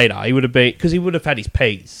of years later. He would have been because he would have had his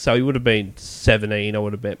P's, so he would have been 17. I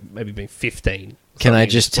would have been maybe been 15. Can I something.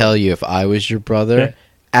 just tell you, if I was your brother, Yeah.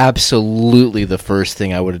 absolutely the first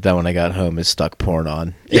thing I would have done when I got home is stuck porn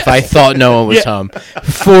on. If I thought no one was home,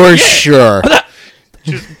 for sure.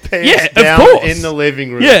 Just pants Yeah, of down course. in the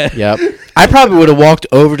living room. Yeah, Yep. I probably would have walked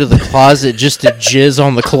over to the closet just to jizz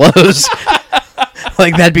on the clothes.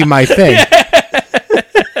 Like that'd be my thing.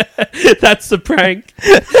 that's the prank.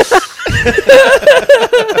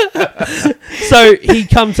 So he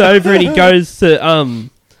comes over and he goes to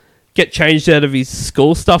get changed out of his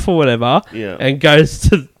school stuff or whatever, Yeah. and goes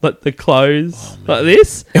to like the clothes like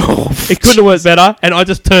this. Oh, It couldn't have worked better, and I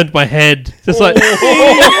just turned my head, just like, like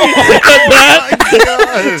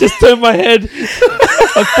that. Just turned my head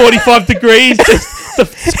at 45 degrees. Just the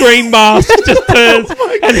screen mask just turns,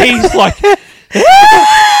 and he's like,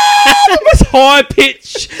 this high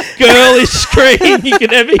pitched girlish scream you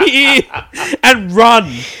can ever hear, and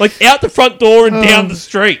run like out the front door and down the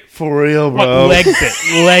street. For real, Like bro. legged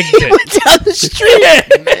it. down the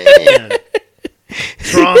street. Man.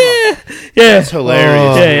 Trauma. Yeah, That's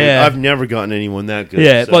hilarious. Yeah, dude. yeah. I've never gotten anyone that good.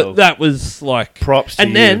 yeah. so But that was like props to And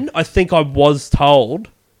you. then I think I was told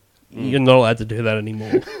you're not allowed to do that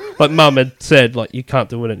anymore. Like Mum had said, like you can't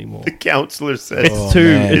do it anymore. the counselor said It's Oh,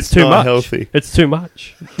 too. man. It's It's too not much. healthy. It's too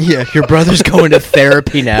much. Yeah, your brother's going to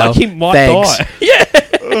therapy now. Like he might Thanks. die. Yeah.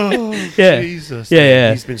 Oh, Yeah. Jesus. Yeah, dude.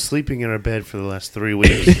 yeah. He's been sleeping in our bed for the last 3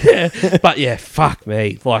 weeks. Yeah. But yeah, fuck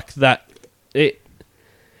me. Like that. It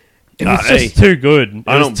Nah, was just too good. It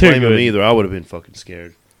I was don't too blame good. him either. I would have been fucking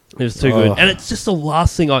scared. It was too Oh. good. And it's just the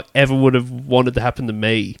last thing I ever would have wanted to happen to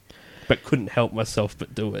me, but couldn't help myself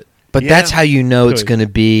but do it. But Yeah. that's how you know it's Good. going to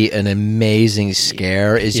be an amazing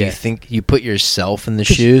scare. Is Yeah. you think you put yourself in the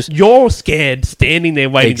 'Cause shoes. You're scared standing there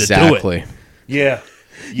waiting to do it. Exactly. Yeah.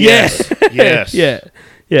 Yeah. Yes. Yes. Yeah.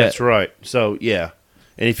 Yeah. That's right. So, yeah.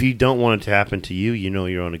 And if you don't want it to happen to you, you know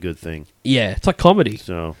you're on a good thing. Yeah. It's like comedy.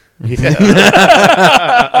 So, yeah.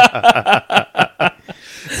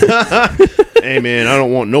 Hey, man, I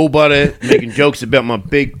don't want nobody making jokes about my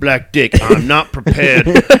big black dick. I'm not prepared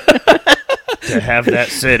to have that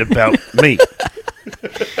said about me.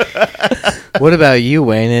 What about you,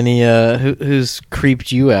 Wayne? Any who's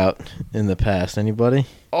creeped you out in the past? Anybody?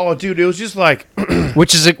 Oh, dude, it was just like,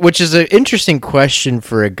 Which is an interesting question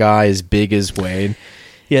for a guy as big as Wayne.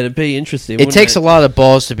 Yeah, it'd be interesting. It takes a lot of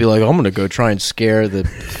balls to be like, I'm going to go try and scare the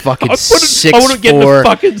fucking I wouldn't get in a 6'4",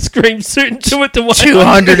 fucking scream suit and do it to one.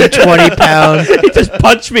 220 pound. He just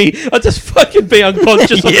punched me. I'd just fucking be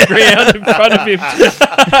unconscious on the ground in front of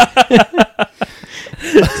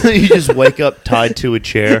him. you just wake up tied to a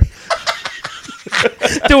chair.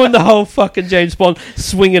 Doing the whole fucking James Bond,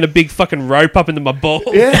 swinging a big fucking rope up into my balls.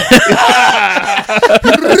 Yeah.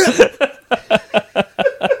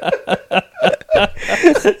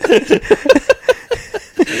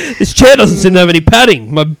 This chair doesn't seem to have any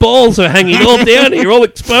padding. My balls are hanging all down here, all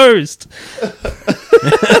exposed.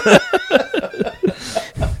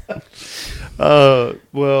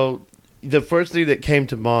 Well, the first thing that came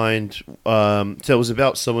to mind, so it was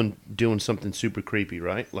about someone doing something super creepy,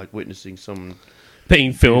 right? Like witnessing someone.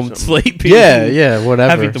 Being filmed something. sleeping. Yeah, whatever.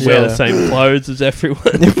 Having to wear the Yeah. same clothes as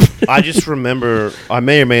everyone. I just remember, I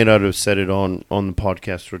may or may not have said it on the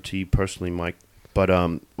podcast or to you personally, Mike. But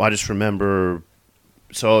I just remember.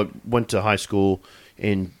 So I went to high school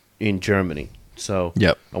in Germany. So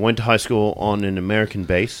Yep. I went to high school on an American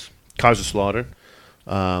base, Kaiserslautern.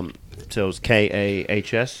 So it was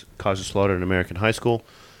KAHS, Kaiserslautern American High School.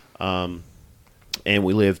 And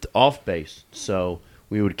we lived off base. So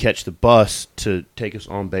we would catch the bus to take us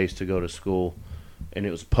on base to go to school. And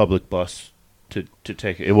it was a public bus to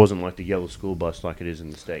take it. It wasn't like the yellow school bus like it is in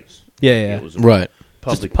the States. Yeah, yeah. It was a Right.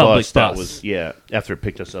 public Just a public bus that bus. was, yeah, after it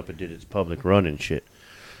picked us up, it did its public run and shit.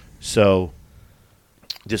 So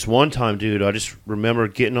this one time, dude, I just remember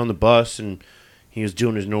getting on the bus and he was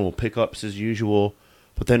doing his normal pickups as usual.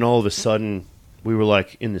 But then all of a sudden, we were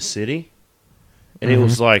like in the city, and it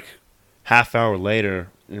was like half hour later,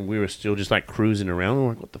 and we were still just like cruising around. We're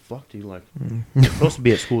like, "What the fuck, dude? Like, we're supposed to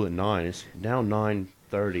be at school at 9. It's now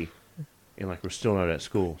 9:30, and like we're still not at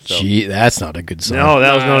school." So Gee, that's not a good sign. no,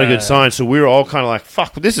 that was not a good sign. So we were all kind of like,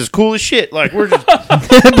 "Fuck, this is cool as shit." Like we're just a bunch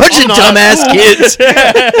of dumbass kids.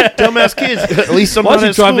 dumbass kids. At least I'm Why not is he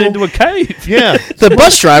at driving school. into a cave? Yeah, The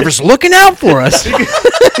bus driver's looking out for us. he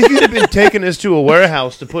could have been taking us to a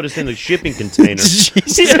warehouse to put us in a shipping container.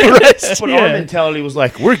 Jesus Christ. But our mentality was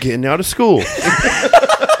like, we're getting out of school.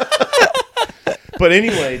 But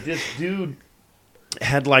anyway, this dude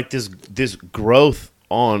had like this growth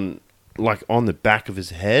on the back of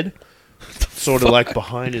his head, sort of like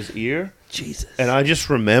behind his ear. Jesus. And I just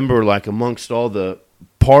remember, like, amongst all the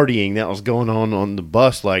partying that was going on the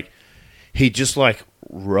bus, like, he just like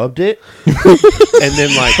rubbed it, and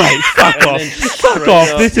then like Fuck and off. then Fuck straight off.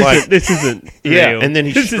 up, This like- isn't. This isn't. yeah, real. and then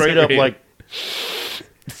he This straight isn't up real. like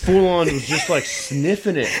full on was just like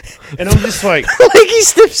sniffing it, and I'm just like, Like he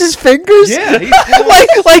sniffs his fingers? yeah, he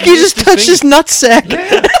like he just touched his nutsack.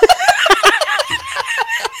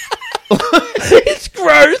 It's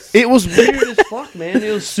gross. It was weird as fuck, man.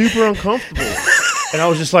 It was super uncomfortable, and I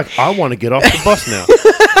was just like, I want to get off the bus now.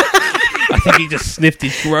 I think he just sniffed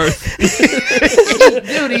his growth.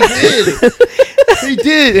 Dude, he did. He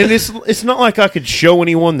did, and it's not like I could show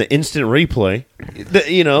anyone the instant replay,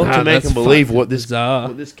 to make them believe what this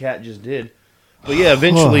cat just did. But yeah,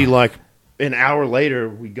 eventually, like an hour later,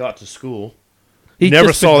 we got to school. He Never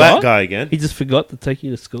just saw forgot? that guy again. He just forgot to take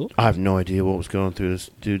you to school, I have no idea what was going through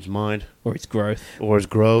this dude's mind, or his growth. or his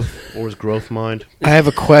growth mind. I have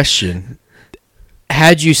a question.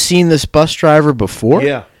 Had you seen this bus driver before?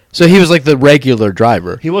 Yeah, So he was like the regular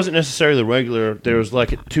driver. he wasn't necessarily the regular. There was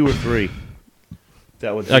like 2 or 3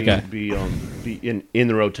 that would be in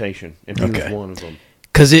the rotation, and he was one of them.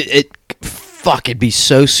 Because it'd be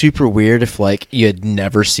so super weird if like you had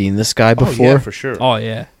never seen this guy before. Oh yeah, for sure. Oh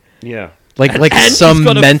yeah. Yeah. Like And he's some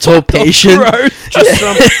got a mental fucked off patient. growth.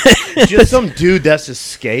 Just some dude that's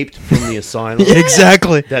escaped from the asylum. Yeah,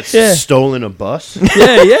 exactly. That's Yeah. stolen a bus.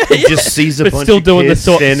 Yeah, yeah. He just sees a But bunch still of doing the kids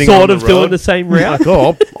standing sort on the of doing road. the same route. Like,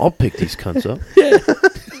 oh, I'll pick these cunts up.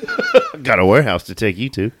 Got a warehouse to take you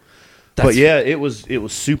to. But yeah, it was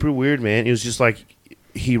super weird, man. It was just like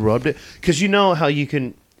he rubbed it, because you know how you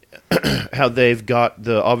can, how they've got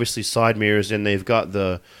the obviously side mirrors, and they've got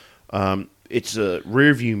the, it's a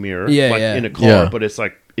rear view mirror, Yeah, like yeah. in a car, Yeah. but it's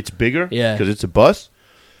like it's bigger, Yeah. because it's a bus.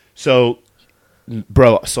 So,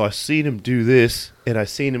 bro, I seen him do this, and I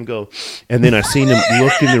seen him go, and then I seen him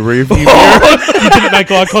look in the rear view mirror. You didn't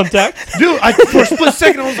make eye contact. Dude, for a split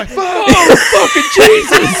second, I was like, fuck. Oh, fucking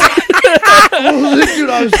Jesus! Dude,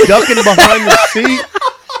 I was ducking behind the seat.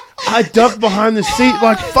 I ducked behind the seat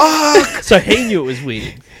like, fuck. So he knew it was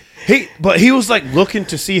weird. But he was like looking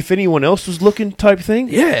to see if anyone else was looking type thing.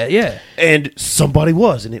 Yeah, yeah. And somebody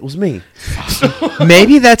was, and it was me.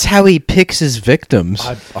 Maybe that's how he picks his victims.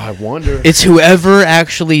 I wonder. It's whoever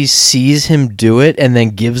actually sees him do it and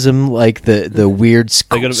then gives him like the weird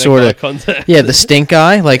They got to sort make eye of contact. yeah, the stink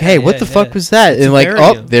eye. Like, hey, what yeah, the fuck yeah. was that? It's And like, very,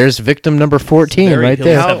 oh, there's victim number 14 very right Hills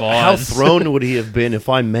there. Have how eyes. thrown would he have been if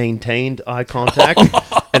I maintained eye contact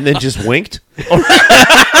and then just winked?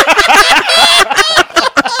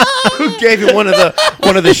 Who gave him one of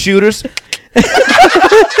the shooters?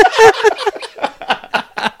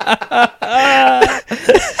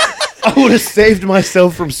 I would have saved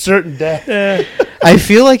myself from certain death. I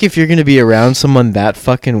feel like if you're gonna be around someone that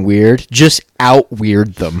fucking weird, just out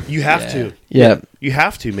weird them. You have to. Yeah. You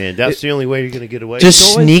have to, man. That's the only way you're going to get away. Just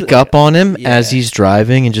It's always- sneak up on him Yeah. as he's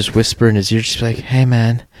driving and just whisper in his ear, just be like, "Hey,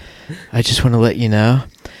 man, I just want to let you know,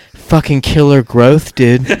 fucking killer growth,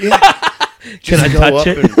 dude." Just I go touch up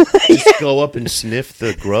it? and just go up and sniff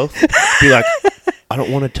the growth. Be like, I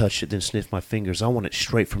don't want to touch it, then sniff my fingers. I want it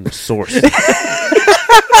straight from the source.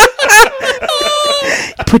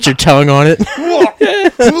 Put your tongue on it.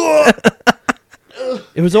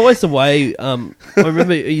 It was always the way. I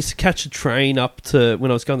remember I used to catch a train up to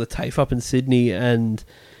when I was going to TAFE up in Sydney, and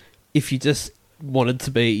if you just wanted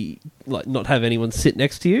to be like not have anyone sit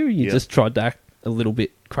next to you, you just tried to act a little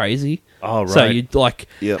bit crazy. Oh, right. So you'd like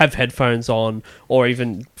Yep. have headphones on, or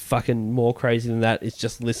even fucking more crazy than that is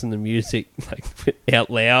just listen to music like out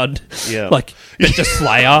loud. Yeah. Like but just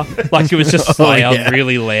Slayer. Like it was just Slayer yeah.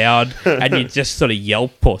 really loud, and you just sort of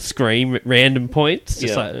yelp or scream at random points.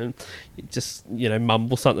 Just Yeah. like just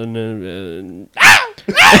mumble something and Be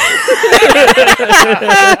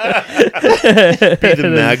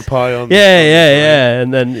the magpie on yeah,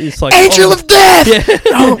 and then it's like Angel of Death.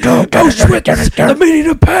 go switch the meaning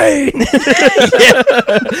of pain.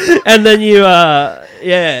 And then you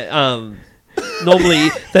normally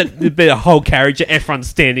there'd be a whole carriage, everyone's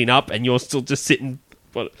standing up, and you're still just sitting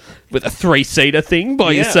with a 3-seater thing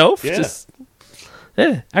by Yeah, yourself. yeah. Just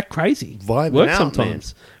act crazy. Vibing Work out,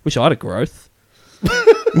 sometimes. Wish I had a growth.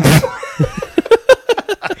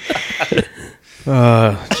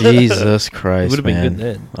 Oh, Jesus Christ, Would have been man. good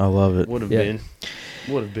then. I love it. Would have Yeah. been.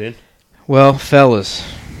 Would have been. Well, fellas,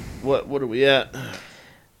 What are we at?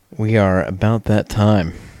 we are about that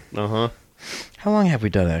time. Uh-huh. How long have we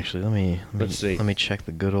done, actually? Let's see. Let me check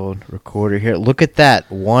the good old recorder here. Look at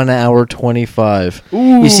that. 1 hour 25.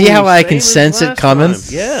 You see how I can same as sense it last coming? time.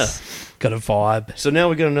 Yeah. Got a vibe. So now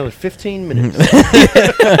we got another 15 minutes.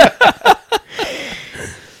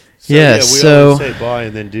 Yeah, we so- always say bye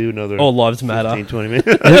and then do another All lives matter. 15, 20 minutes.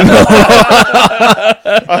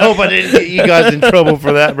 I hope I didn't get you guys in trouble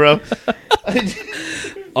for that, bro.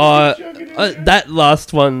 That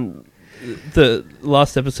last one, the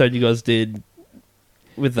last episode you guys did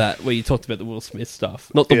with that, where you talked about the Will Smith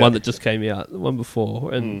stuff, not the Yeah. one that just came out, the one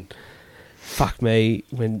before, and fuck me,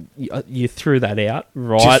 when you threw that out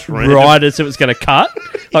Just random. right as it was going to cut,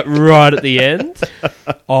 like right at the end,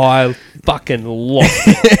 I fucking lost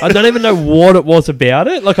it. I don't even know what it was about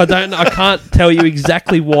it. Like I can't tell you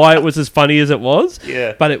exactly why it was as funny as it was.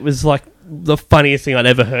 Yeah. But it was like the funniest thing I'd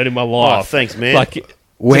ever heard in my life. Oh, thanks, man. Like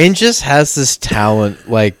Wayne just has this talent,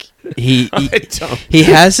 like he don't. he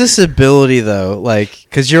has this ability though, like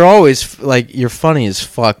because you're always like you're funny as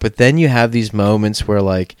fuck, but then you have these moments where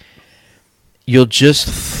like you'll just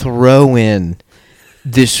throw in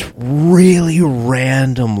this really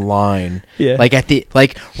random line, Yeah. like at the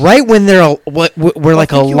like right when where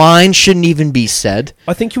like a think you- line shouldn't even be said.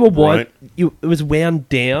 I think you were Right. it was wound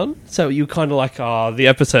down, so you were kind of like, oh, the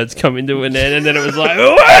episode's coming to an end, and then it was like,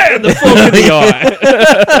 oh, and the fork of the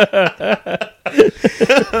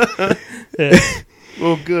eye.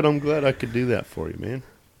 Well, good. I'm glad I could do that for you, man.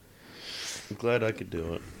 I'm glad I could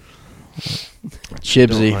do it. Don't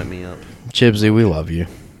Chibsy, line me up. Chibsy, we love you,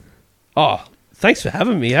 Oh, thanks for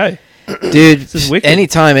having me, hey. dude. is wicked.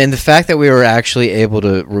 Anytime, and the fact that we were actually able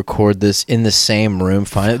to record this in the same room,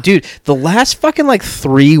 finally, dude. The last fucking like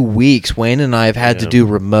 3 weeks, Wayne and I have had to Yeah. do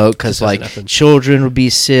remote because Just hasn't like happened. children would be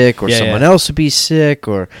sick, or Yeah, someone yeah. else would be sick,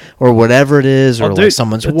 or whatever it is, or Oh, like dude,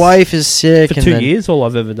 someone's it's- wife is sick. For and 2 then- years, all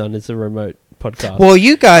I've ever done is a remote podcast. Well,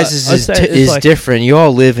 you guys I'd say it's is like- different. You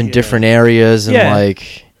all live in Yeah. different areas, and Yeah.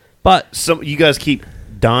 like, but You guys keep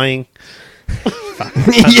dying.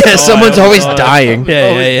 yeah, someone's always dying. yeah,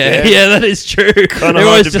 Always dead. yeah, that is true. There hard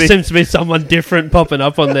always to just be. seems to be someone different popping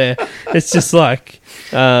up on there. It's just like,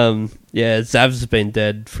 Zav's been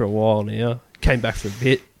dead for a while now. Came back for a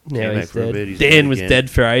bit. Now Came back he's for a dead. bit, he's Dan dead was again. dead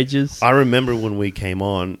for ages. I remember when we came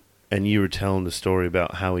on and you were telling the story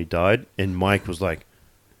about how he died, and Mike was like,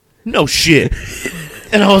 "No shit,"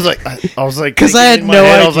 and I was like, 'Cause I had thinking in my no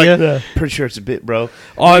head, I was idea. like, "Pretty sure it's a bit, bro."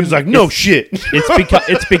 I'm- He was like, "No shit."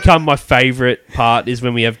 It's become my favorite part is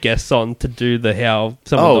when we have guests on to do the how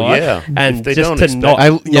someone Oh, died. yeah. And If they just don't to expect- not, I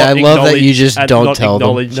not love that you acknowledge- just and don't not tell them.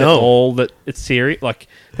 acknowledge at No. all that it's serious. Like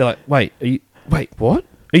they're like, wait, what?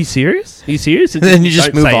 Are you serious? Are you serious? And Then you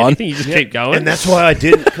just don't move say on. anything, you just keep going. And that's why I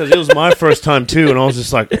didn't, because it was my first time too, and I was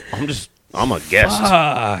just like, I'm a guest.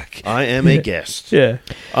 fuck. I am a guest. Yeah.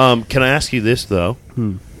 Can I ask you this though?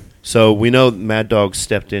 So we know Mad Dog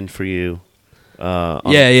stepped in for you.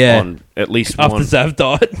 Yeah. On at least After one. Zav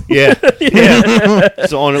died. Yeah.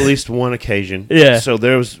 So on at least one occasion. Yeah. So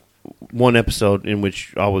there was one episode in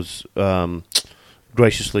which I was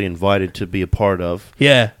graciously invited to be a part of,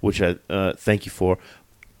 Yeah. which I thank you for.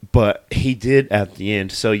 But he did at the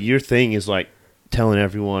end. So your thing is like telling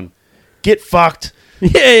everyone, "Get fucked."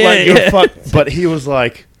 Yeah. Like you're fucked. But he was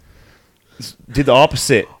like, did the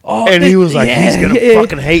opposite. Oh, and he was like, yeah, he's gonna yeah.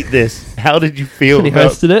 fucking hate this. How did you feel When he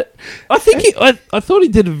about hosted it. I think I thought he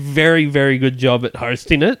did a very, very good job at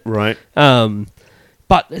hosting it. Right.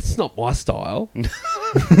 But it's not my style.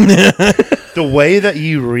 The way that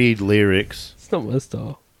you read lyrics, It's not my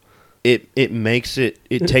style. it makes it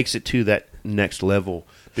takes it to that next level,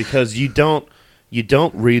 because you don't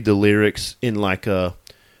read the lyrics in like the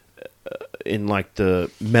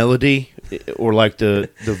melody or like the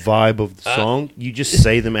vibe of the song. You just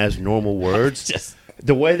say them as normal words. Just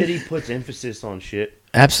The way that he puts emphasis on shit.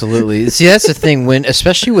 Absolutely. See, that's the thing when,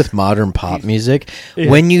 especially with modern pop music, Yeah.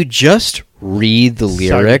 when you just read the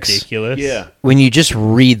lyrics, so ridiculous. Yeah. when you just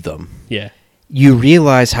read them, Yeah. you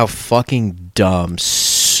realize how fucking dumb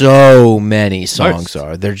so many songs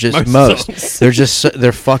are. They're just Most songs.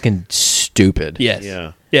 they're fucking stupid. Yes.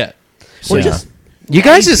 Yeah. Yeah. So, Well, just you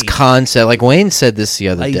guys' lazy. concept, like Wayne said this the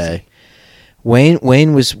other Lazy. day.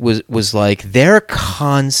 Wayne was like, their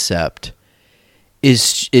concept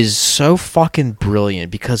is so fucking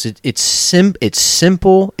brilliant because it's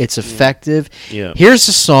simple, it's effective. Yeah. Here's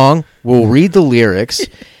the song. We'll read the lyrics.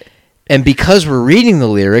 And because we're reading the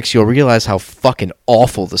lyrics, you'll realize how fucking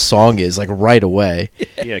awful the song is, like right away.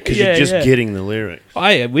 Yeah, because Yeah, you're just yeah. getting the lyrics.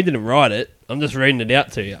 we didn't write it. I'm just reading it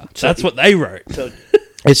out to you. That's what they wrote. So,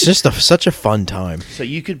 It's just such a fun time. so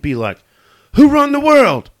you could be like, "Who run the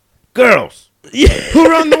world? Girls. Yeah. Who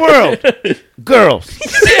run the world? Girls."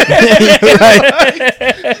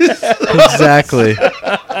 Exactly.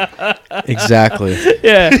 Exactly.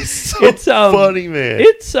 Yeah. So It's funny, man.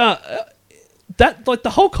 It's that like the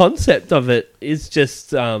whole concept of it is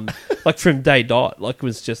just like from day dot, like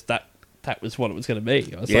was just that was what it was going to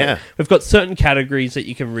be. I was Yeah. like, we've got certain categories that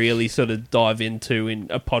you can really sort of dive into in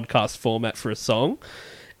a podcast format for a song,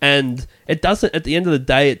 and it doesn't. At the end of the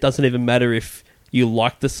day, it doesn't even matter if you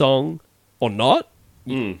like the song or not.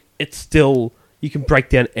 It's still, you can break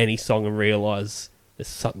down any song and realize there's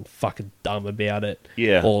something fucking dumb about it,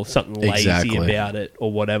 Yeah. or something lazy Exactly. about it,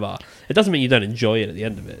 or whatever. It doesn't mean you don't enjoy it at the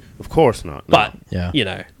end of it. Of course not. No. But, Yeah. you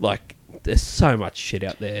know, like, there's so much shit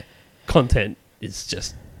out there. Content is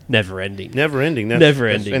just never ending. never ending. Never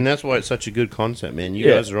ending. And that's why it's such a good concept, man. You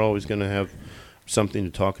Yeah. guys are always going to have something to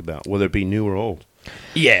talk about, whether it be new or old.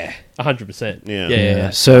 Yeah, 100%. Yeah. Yeah.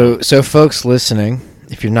 So folks listening,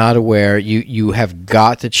 if you're not aware, you have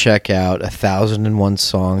got to check out 1001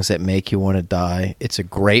 Songs That Make You Want to Die. It's a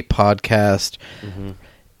great podcast.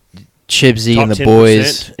 Chibsy Top and the 10%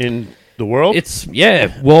 boys, in the world. It's,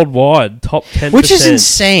 worldwide, top 10%. which is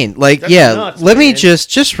insane. Like, That's yeah, nuts, let me man.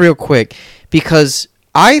 just real quick, because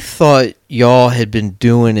I thought y'all had been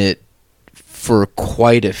doing it for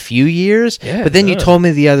quite a few years, Yeah, but then you no. told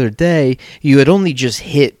me the other day you had only just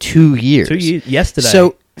hit 2 years. 2 years, yesterday.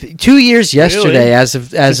 So 2 years yesterday, Really? as of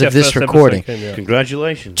Since our this first episode recording. came out.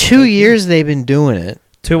 Congratulations. 2 years they've been doing it.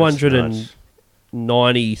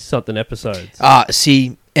 290 something episodes.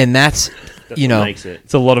 See, and that's That's you what know, makes it.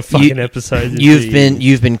 It's a lot of fucking episodes. in 2 years.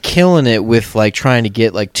 you've been killing it with like trying to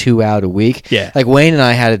get like 2 out a week. Yeah. Like Wayne and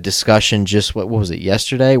I had a discussion just what was it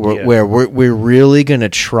yesterday Yeah. where we're really gonna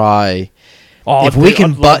try. Oh, if we I'd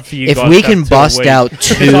can love for you if guys we to have can 2 a bust week. out Because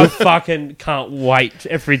 2 I fucking can't wait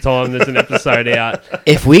every time there's an episode out.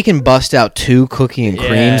 if we can bust out 2 cookie and Yeah.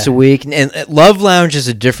 creams a week, and Love Lounge is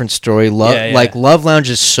a different story. Yeah. Like Love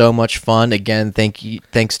Lounge is so much fun. Again,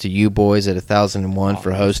 thanks to you boys at 1001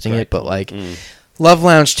 for hosting it. But like, Love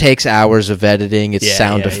Lounge takes hours of editing. It's Yeah,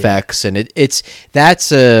 sound yeah, effects, and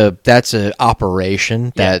that's a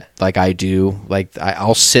operation that like I do. Like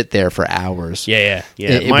I'll sit there for hours. Yeah. Yeah,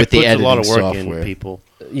 it with might the put a lot of editing work software. in people.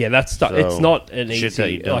 Yeah, that's stuff. So, It's not an shit that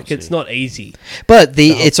you easy. don't Like, it's see. not easy. But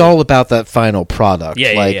it's all about that final product.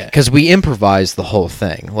 Yeah, like, yeah. because we improvise the whole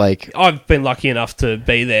thing. Like, I've been lucky enough to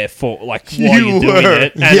be there for like while You you're doing were.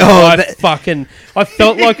 it, and Yo, I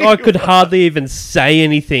felt like I could hardly even say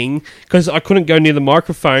anything because I couldn't go near the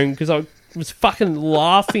microphone because I was fucking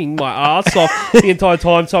laughing my ass off the entire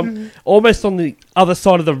time. So I'm almost on the other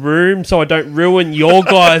side of the room so I don't ruin your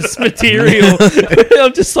guys' material.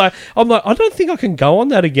 I'm like, I don't think I can go on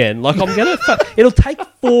that again. Like, I'm gonna. It'll take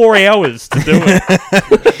 4 hours to do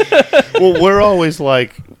it. Well, we're always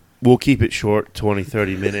like, we'll keep it short, 20,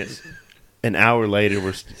 30 minutes. An hour later,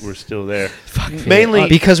 we're still there. Mainly,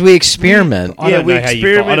 because we experiment. I Yeah, don't we know how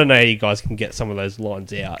experiment- I don't know how you guys can get some of those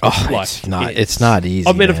lines out. Oh, Like, it's not easy.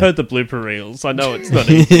 I mean, I've man. heard the blooper reels. I know it's not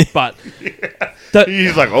easy, but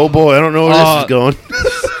he's like, "Oh boy, I don't know where this is going."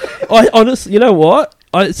 I honestly, you know what?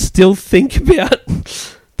 I still think about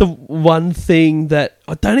the one thing that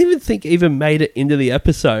I don't even think even made it into the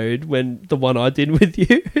episode when the one I did with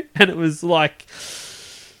you, and it was like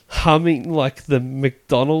humming like the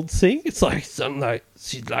McDonald's thing. It's like something like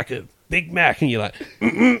she's like a Big Mac, and you're like,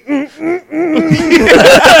 and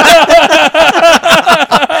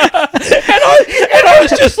I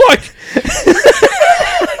was just like,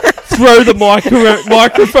 throw the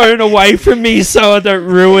microphone away from me so I don't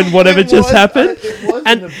ruin whatever just happened. It wasn't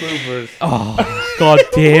And- the bloopers. Oh God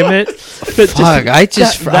damn it! But Fuck, I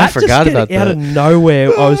forgot about out of that.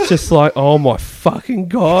 nowhere, I was just like, oh my fucking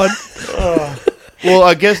God! Well,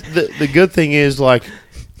 I guess the good thing is, like,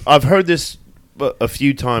 I've heard this a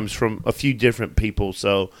few times from a few different people,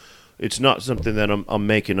 so it's not something that I'm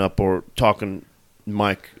making up or talking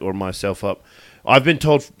Mike or myself up. I've been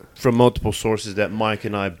told from multiple sources that Mike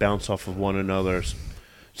and I bounce off of one another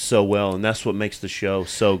so well, and that's what makes the show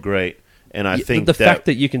so great. And I think the fact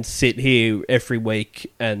that you can sit here every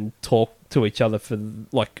week and talk to each other for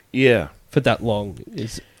that long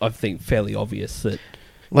is, I think, fairly obvious. That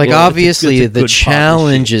Like, well, obviously, it's a the good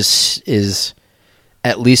challenge is,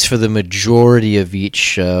 at least for the majority of each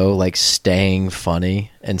show, like staying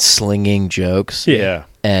funny and slinging jokes. yeah.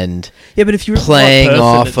 And Yeah, but if you're playing the right person,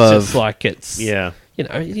 off it's of- just like it's Yeah. you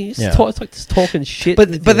know, you just Yeah. talk, it's like just talking shit. but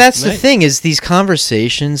with but your that's the mate. thing, is these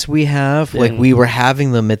conversations we have, like, we were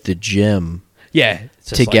having them at the gym. Yeah, it's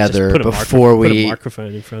just Together like, just before put we- a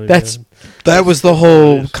microphone in front of That's you. that was the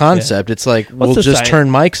whole concept. It's like, we'll the just same- turn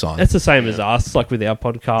mics on. That's the same as us, like with our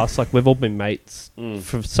podcast. Like we've all been mates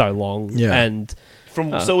for so long, Yeah. and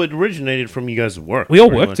So it originated from you guys' work. we all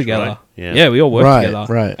pretty work much, together. right? Yeah, we all work right,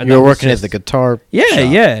 together. right. And You that were was working just- at the guitar. Yeah,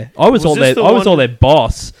 shop. yeah. I was Was all this their. the I was one- all their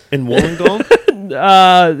boss. In Wollongong?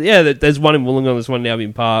 Yeah. There's one in Wollongong. There's one in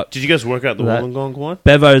Albion Park. Did you guys work out the That- Wollongong one?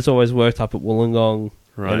 Bevo's always worked up at Wollongong,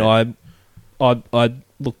 Right. and I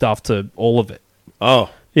looked after all of it. Oh,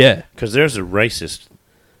 Yeah, because there's a racist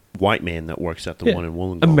white man that works at the Yeah. one in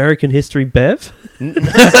Wollongong. American History Bev.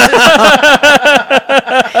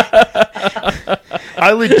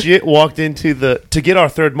 I legit walked into to get our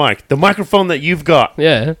third mic, the microphone that you've got.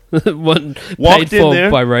 Yeah, one Walked paid in for there.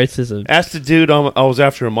 by racism. Asked the dude I was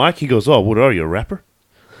after a mic. He goes, "Oh, what are you, a rapper?"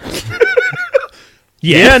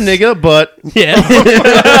 Yeah, Yes. nigga, but Yeah,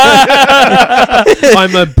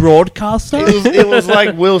 I'm a broadcaster. it was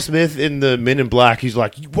like Will Smith in the Men in Black. He's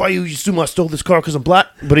like, "Why you assume I stole this car because I'm black?"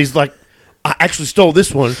 But he's like, "I actually stole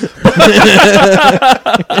this one."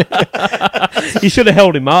 You should have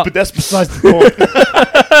held him up. But that's besides the point.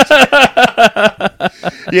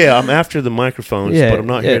 Yeah, I'm after the microphones, but I'm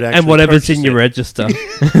not here to actually and whatever's in purchase your it. register.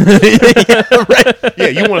 Yeah,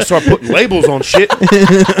 you want to start putting labels on shit.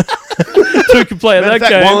 Who can play Matter that of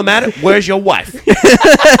fact, game? while I'm at it, where's your wife?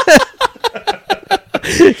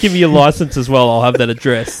 Give me your license as well. I'll have that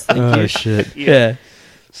address. Thank you. Shit! Yeah.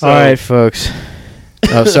 So, All right, folks.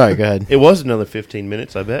 Oh, sorry. Go ahead. It was another 15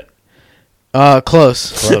 minutes, I bet.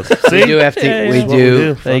 Close. Close. We do have to. Yeah, we yeah.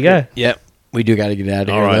 do. There you go. Yep. We do got to get out of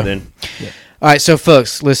here. All right, though. then. All right, so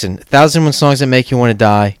folks, listen, 1001 Songs That Make You Want to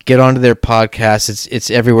Die. Get onto their podcast.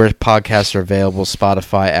 It's everywhere podcasts are available.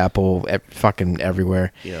 Spotify, Apple, fucking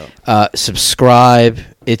everywhere. Yeah. Subscribe.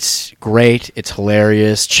 It's great. It's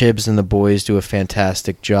hilarious. Chibs and the boys do a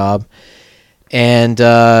fantastic job. And,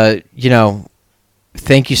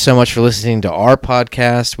 thank you so much for listening to our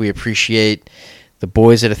podcast. We appreciate the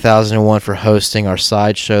boys at 1001 for hosting our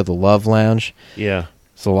side show, The Love Lounge. Yeah.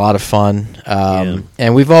 It's a lot of fun. Yeah.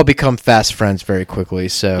 And we've all become fast friends very quickly.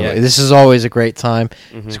 So Yeah. this is always a great time.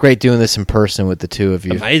 It's great doing this in person with the two of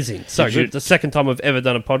you. Amazing. So Did you- good. It's the second time I've ever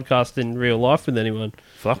done a podcast in real life with anyone.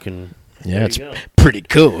 Fucking. Yeah, there it's you go. pretty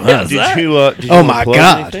cool. Huh? Did that? you, did you Oh wanna my plug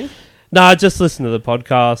God. anything? No, just listen to the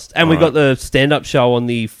podcast. And we Alright. got the stand-up show on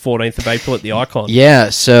the 14th of April at the Icon.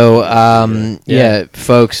 Yeah, so, Yeah.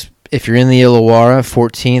 folks, if you're in the Illawarra,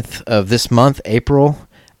 14th of this month, April,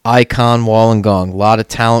 Icon, Wollongong. A lot of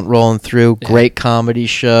talent rolling through. Yeah. Great comedy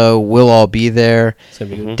show. We'll all be there. It's gonna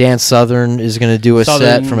be good. Dan Southern is going to do a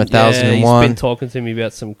set from 1001. He's been talking to me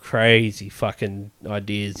about some crazy fucking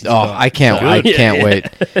ideas. he's Oh, got. I can't wait.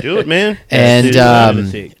 Do it, man. And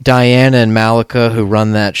dude, Diana and Malika, who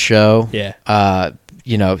run that show, Yeah.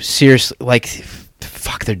 seriously, like,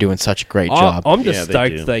 fuck, they're doing such a great job. I'm just Yeah, they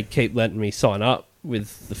stoked do. they keep letting me sign up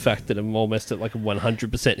with the fact that I'm almost at like a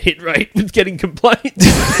 100% hit rate with getting complaints.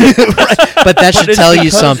 But that should it's tell you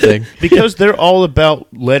because- something. Because they're all about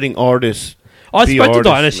letting artists. I Be spoke to artists,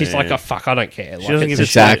 Diana. She's man. like, "Oh fuck, I don't care." Like, doesn't it's give a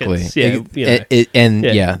just like Exactly. it's- yeah, you know. And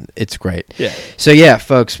Yeah. it's great. Yeah. So yeah,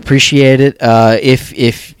 folks, appreciate it.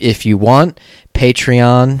 If you want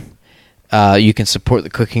Patreon, you can support the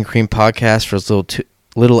Cooking Cream podcast for as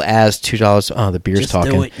little as $2. Oh, the beer's Just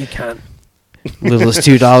talking. do it. You can't. Little as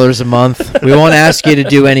 $2 a month. We won't ask you to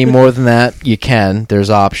do any more than that. You can. There's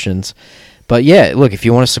options. But yeah, look, if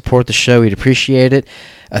you want to support the show, we'd appreciate it.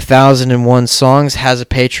 1001 Songs has a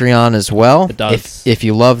Patreon as well. It does. If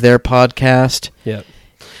you love their podcast, Yeah.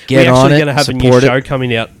 get We're on actually it. going to have a new support show it.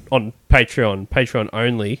 coming out on Patreon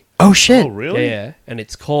only. Oh shit! Oh, really? Yeah, and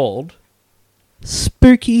it's called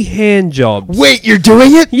spooky hand jobs. Wait, you're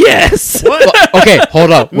doing it? Yes. Okay,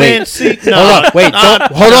 hold on. Wait. Man, see, Hold on. Wait. Don't.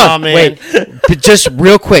 Hold nah, on. man. Wait. Just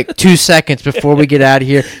real quick, 2 seconds before we get out of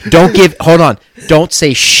here. Hold on. Don't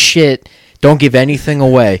say shit. Don't give anything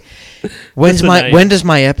away. When does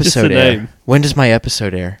my episode the air? name. When does my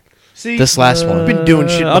episode air? See, This last one. I've been doing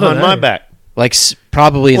shit I don't behind my know. back. Like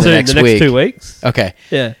probably in the So next the next week. 2 weeks. Okay.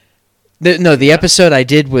 Yeah. The episode I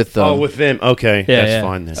did with Oh, with them. Okay, Yeah, that's yeah.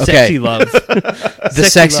 fine then. Okay. Sexy Love. the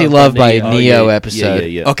Sexy Love by Neo. Neo yeah, episode.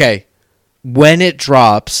 yeah. Okay. When it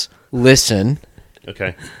drops, listen,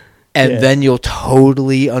 Okay. and Yeah. then you'll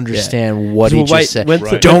totally understand what he Well, just said.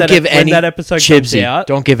 Right. Don't give when any that episode comes Chibsy, out.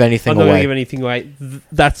 don't give anything I'm not going to away. give anything away.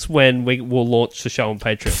 That's when we will launch the show on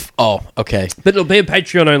Patreon. Oh, okay. But it'll be a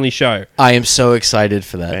Patreon only show. I am so excited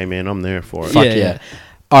for that. Hey, man, I'm there for it. Fuck Yeah, yeah. yeah.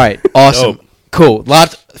 All right. Awesome. Dope. Cool.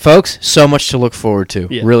 Folks, so much to look forward to.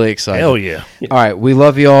 Yeah. Really excited. Hell yeah. All right. We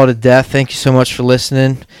love you all to death. Thank you so much for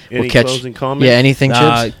listening. Any we'll catch closing comments? Yeah, anything,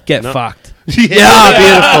 Chibs? Get No. fucked. Yeah,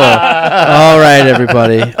 beautiful. All right,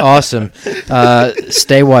 everybody. Awesome.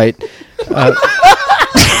 Stay white.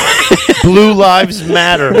 Blue lives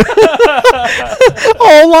matter.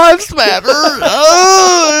 All lives matter.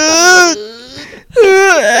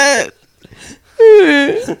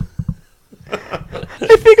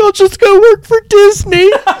 I think I'll just go work for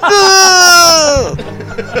Disney.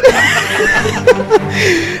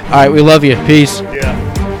 All right, we love you. Peace.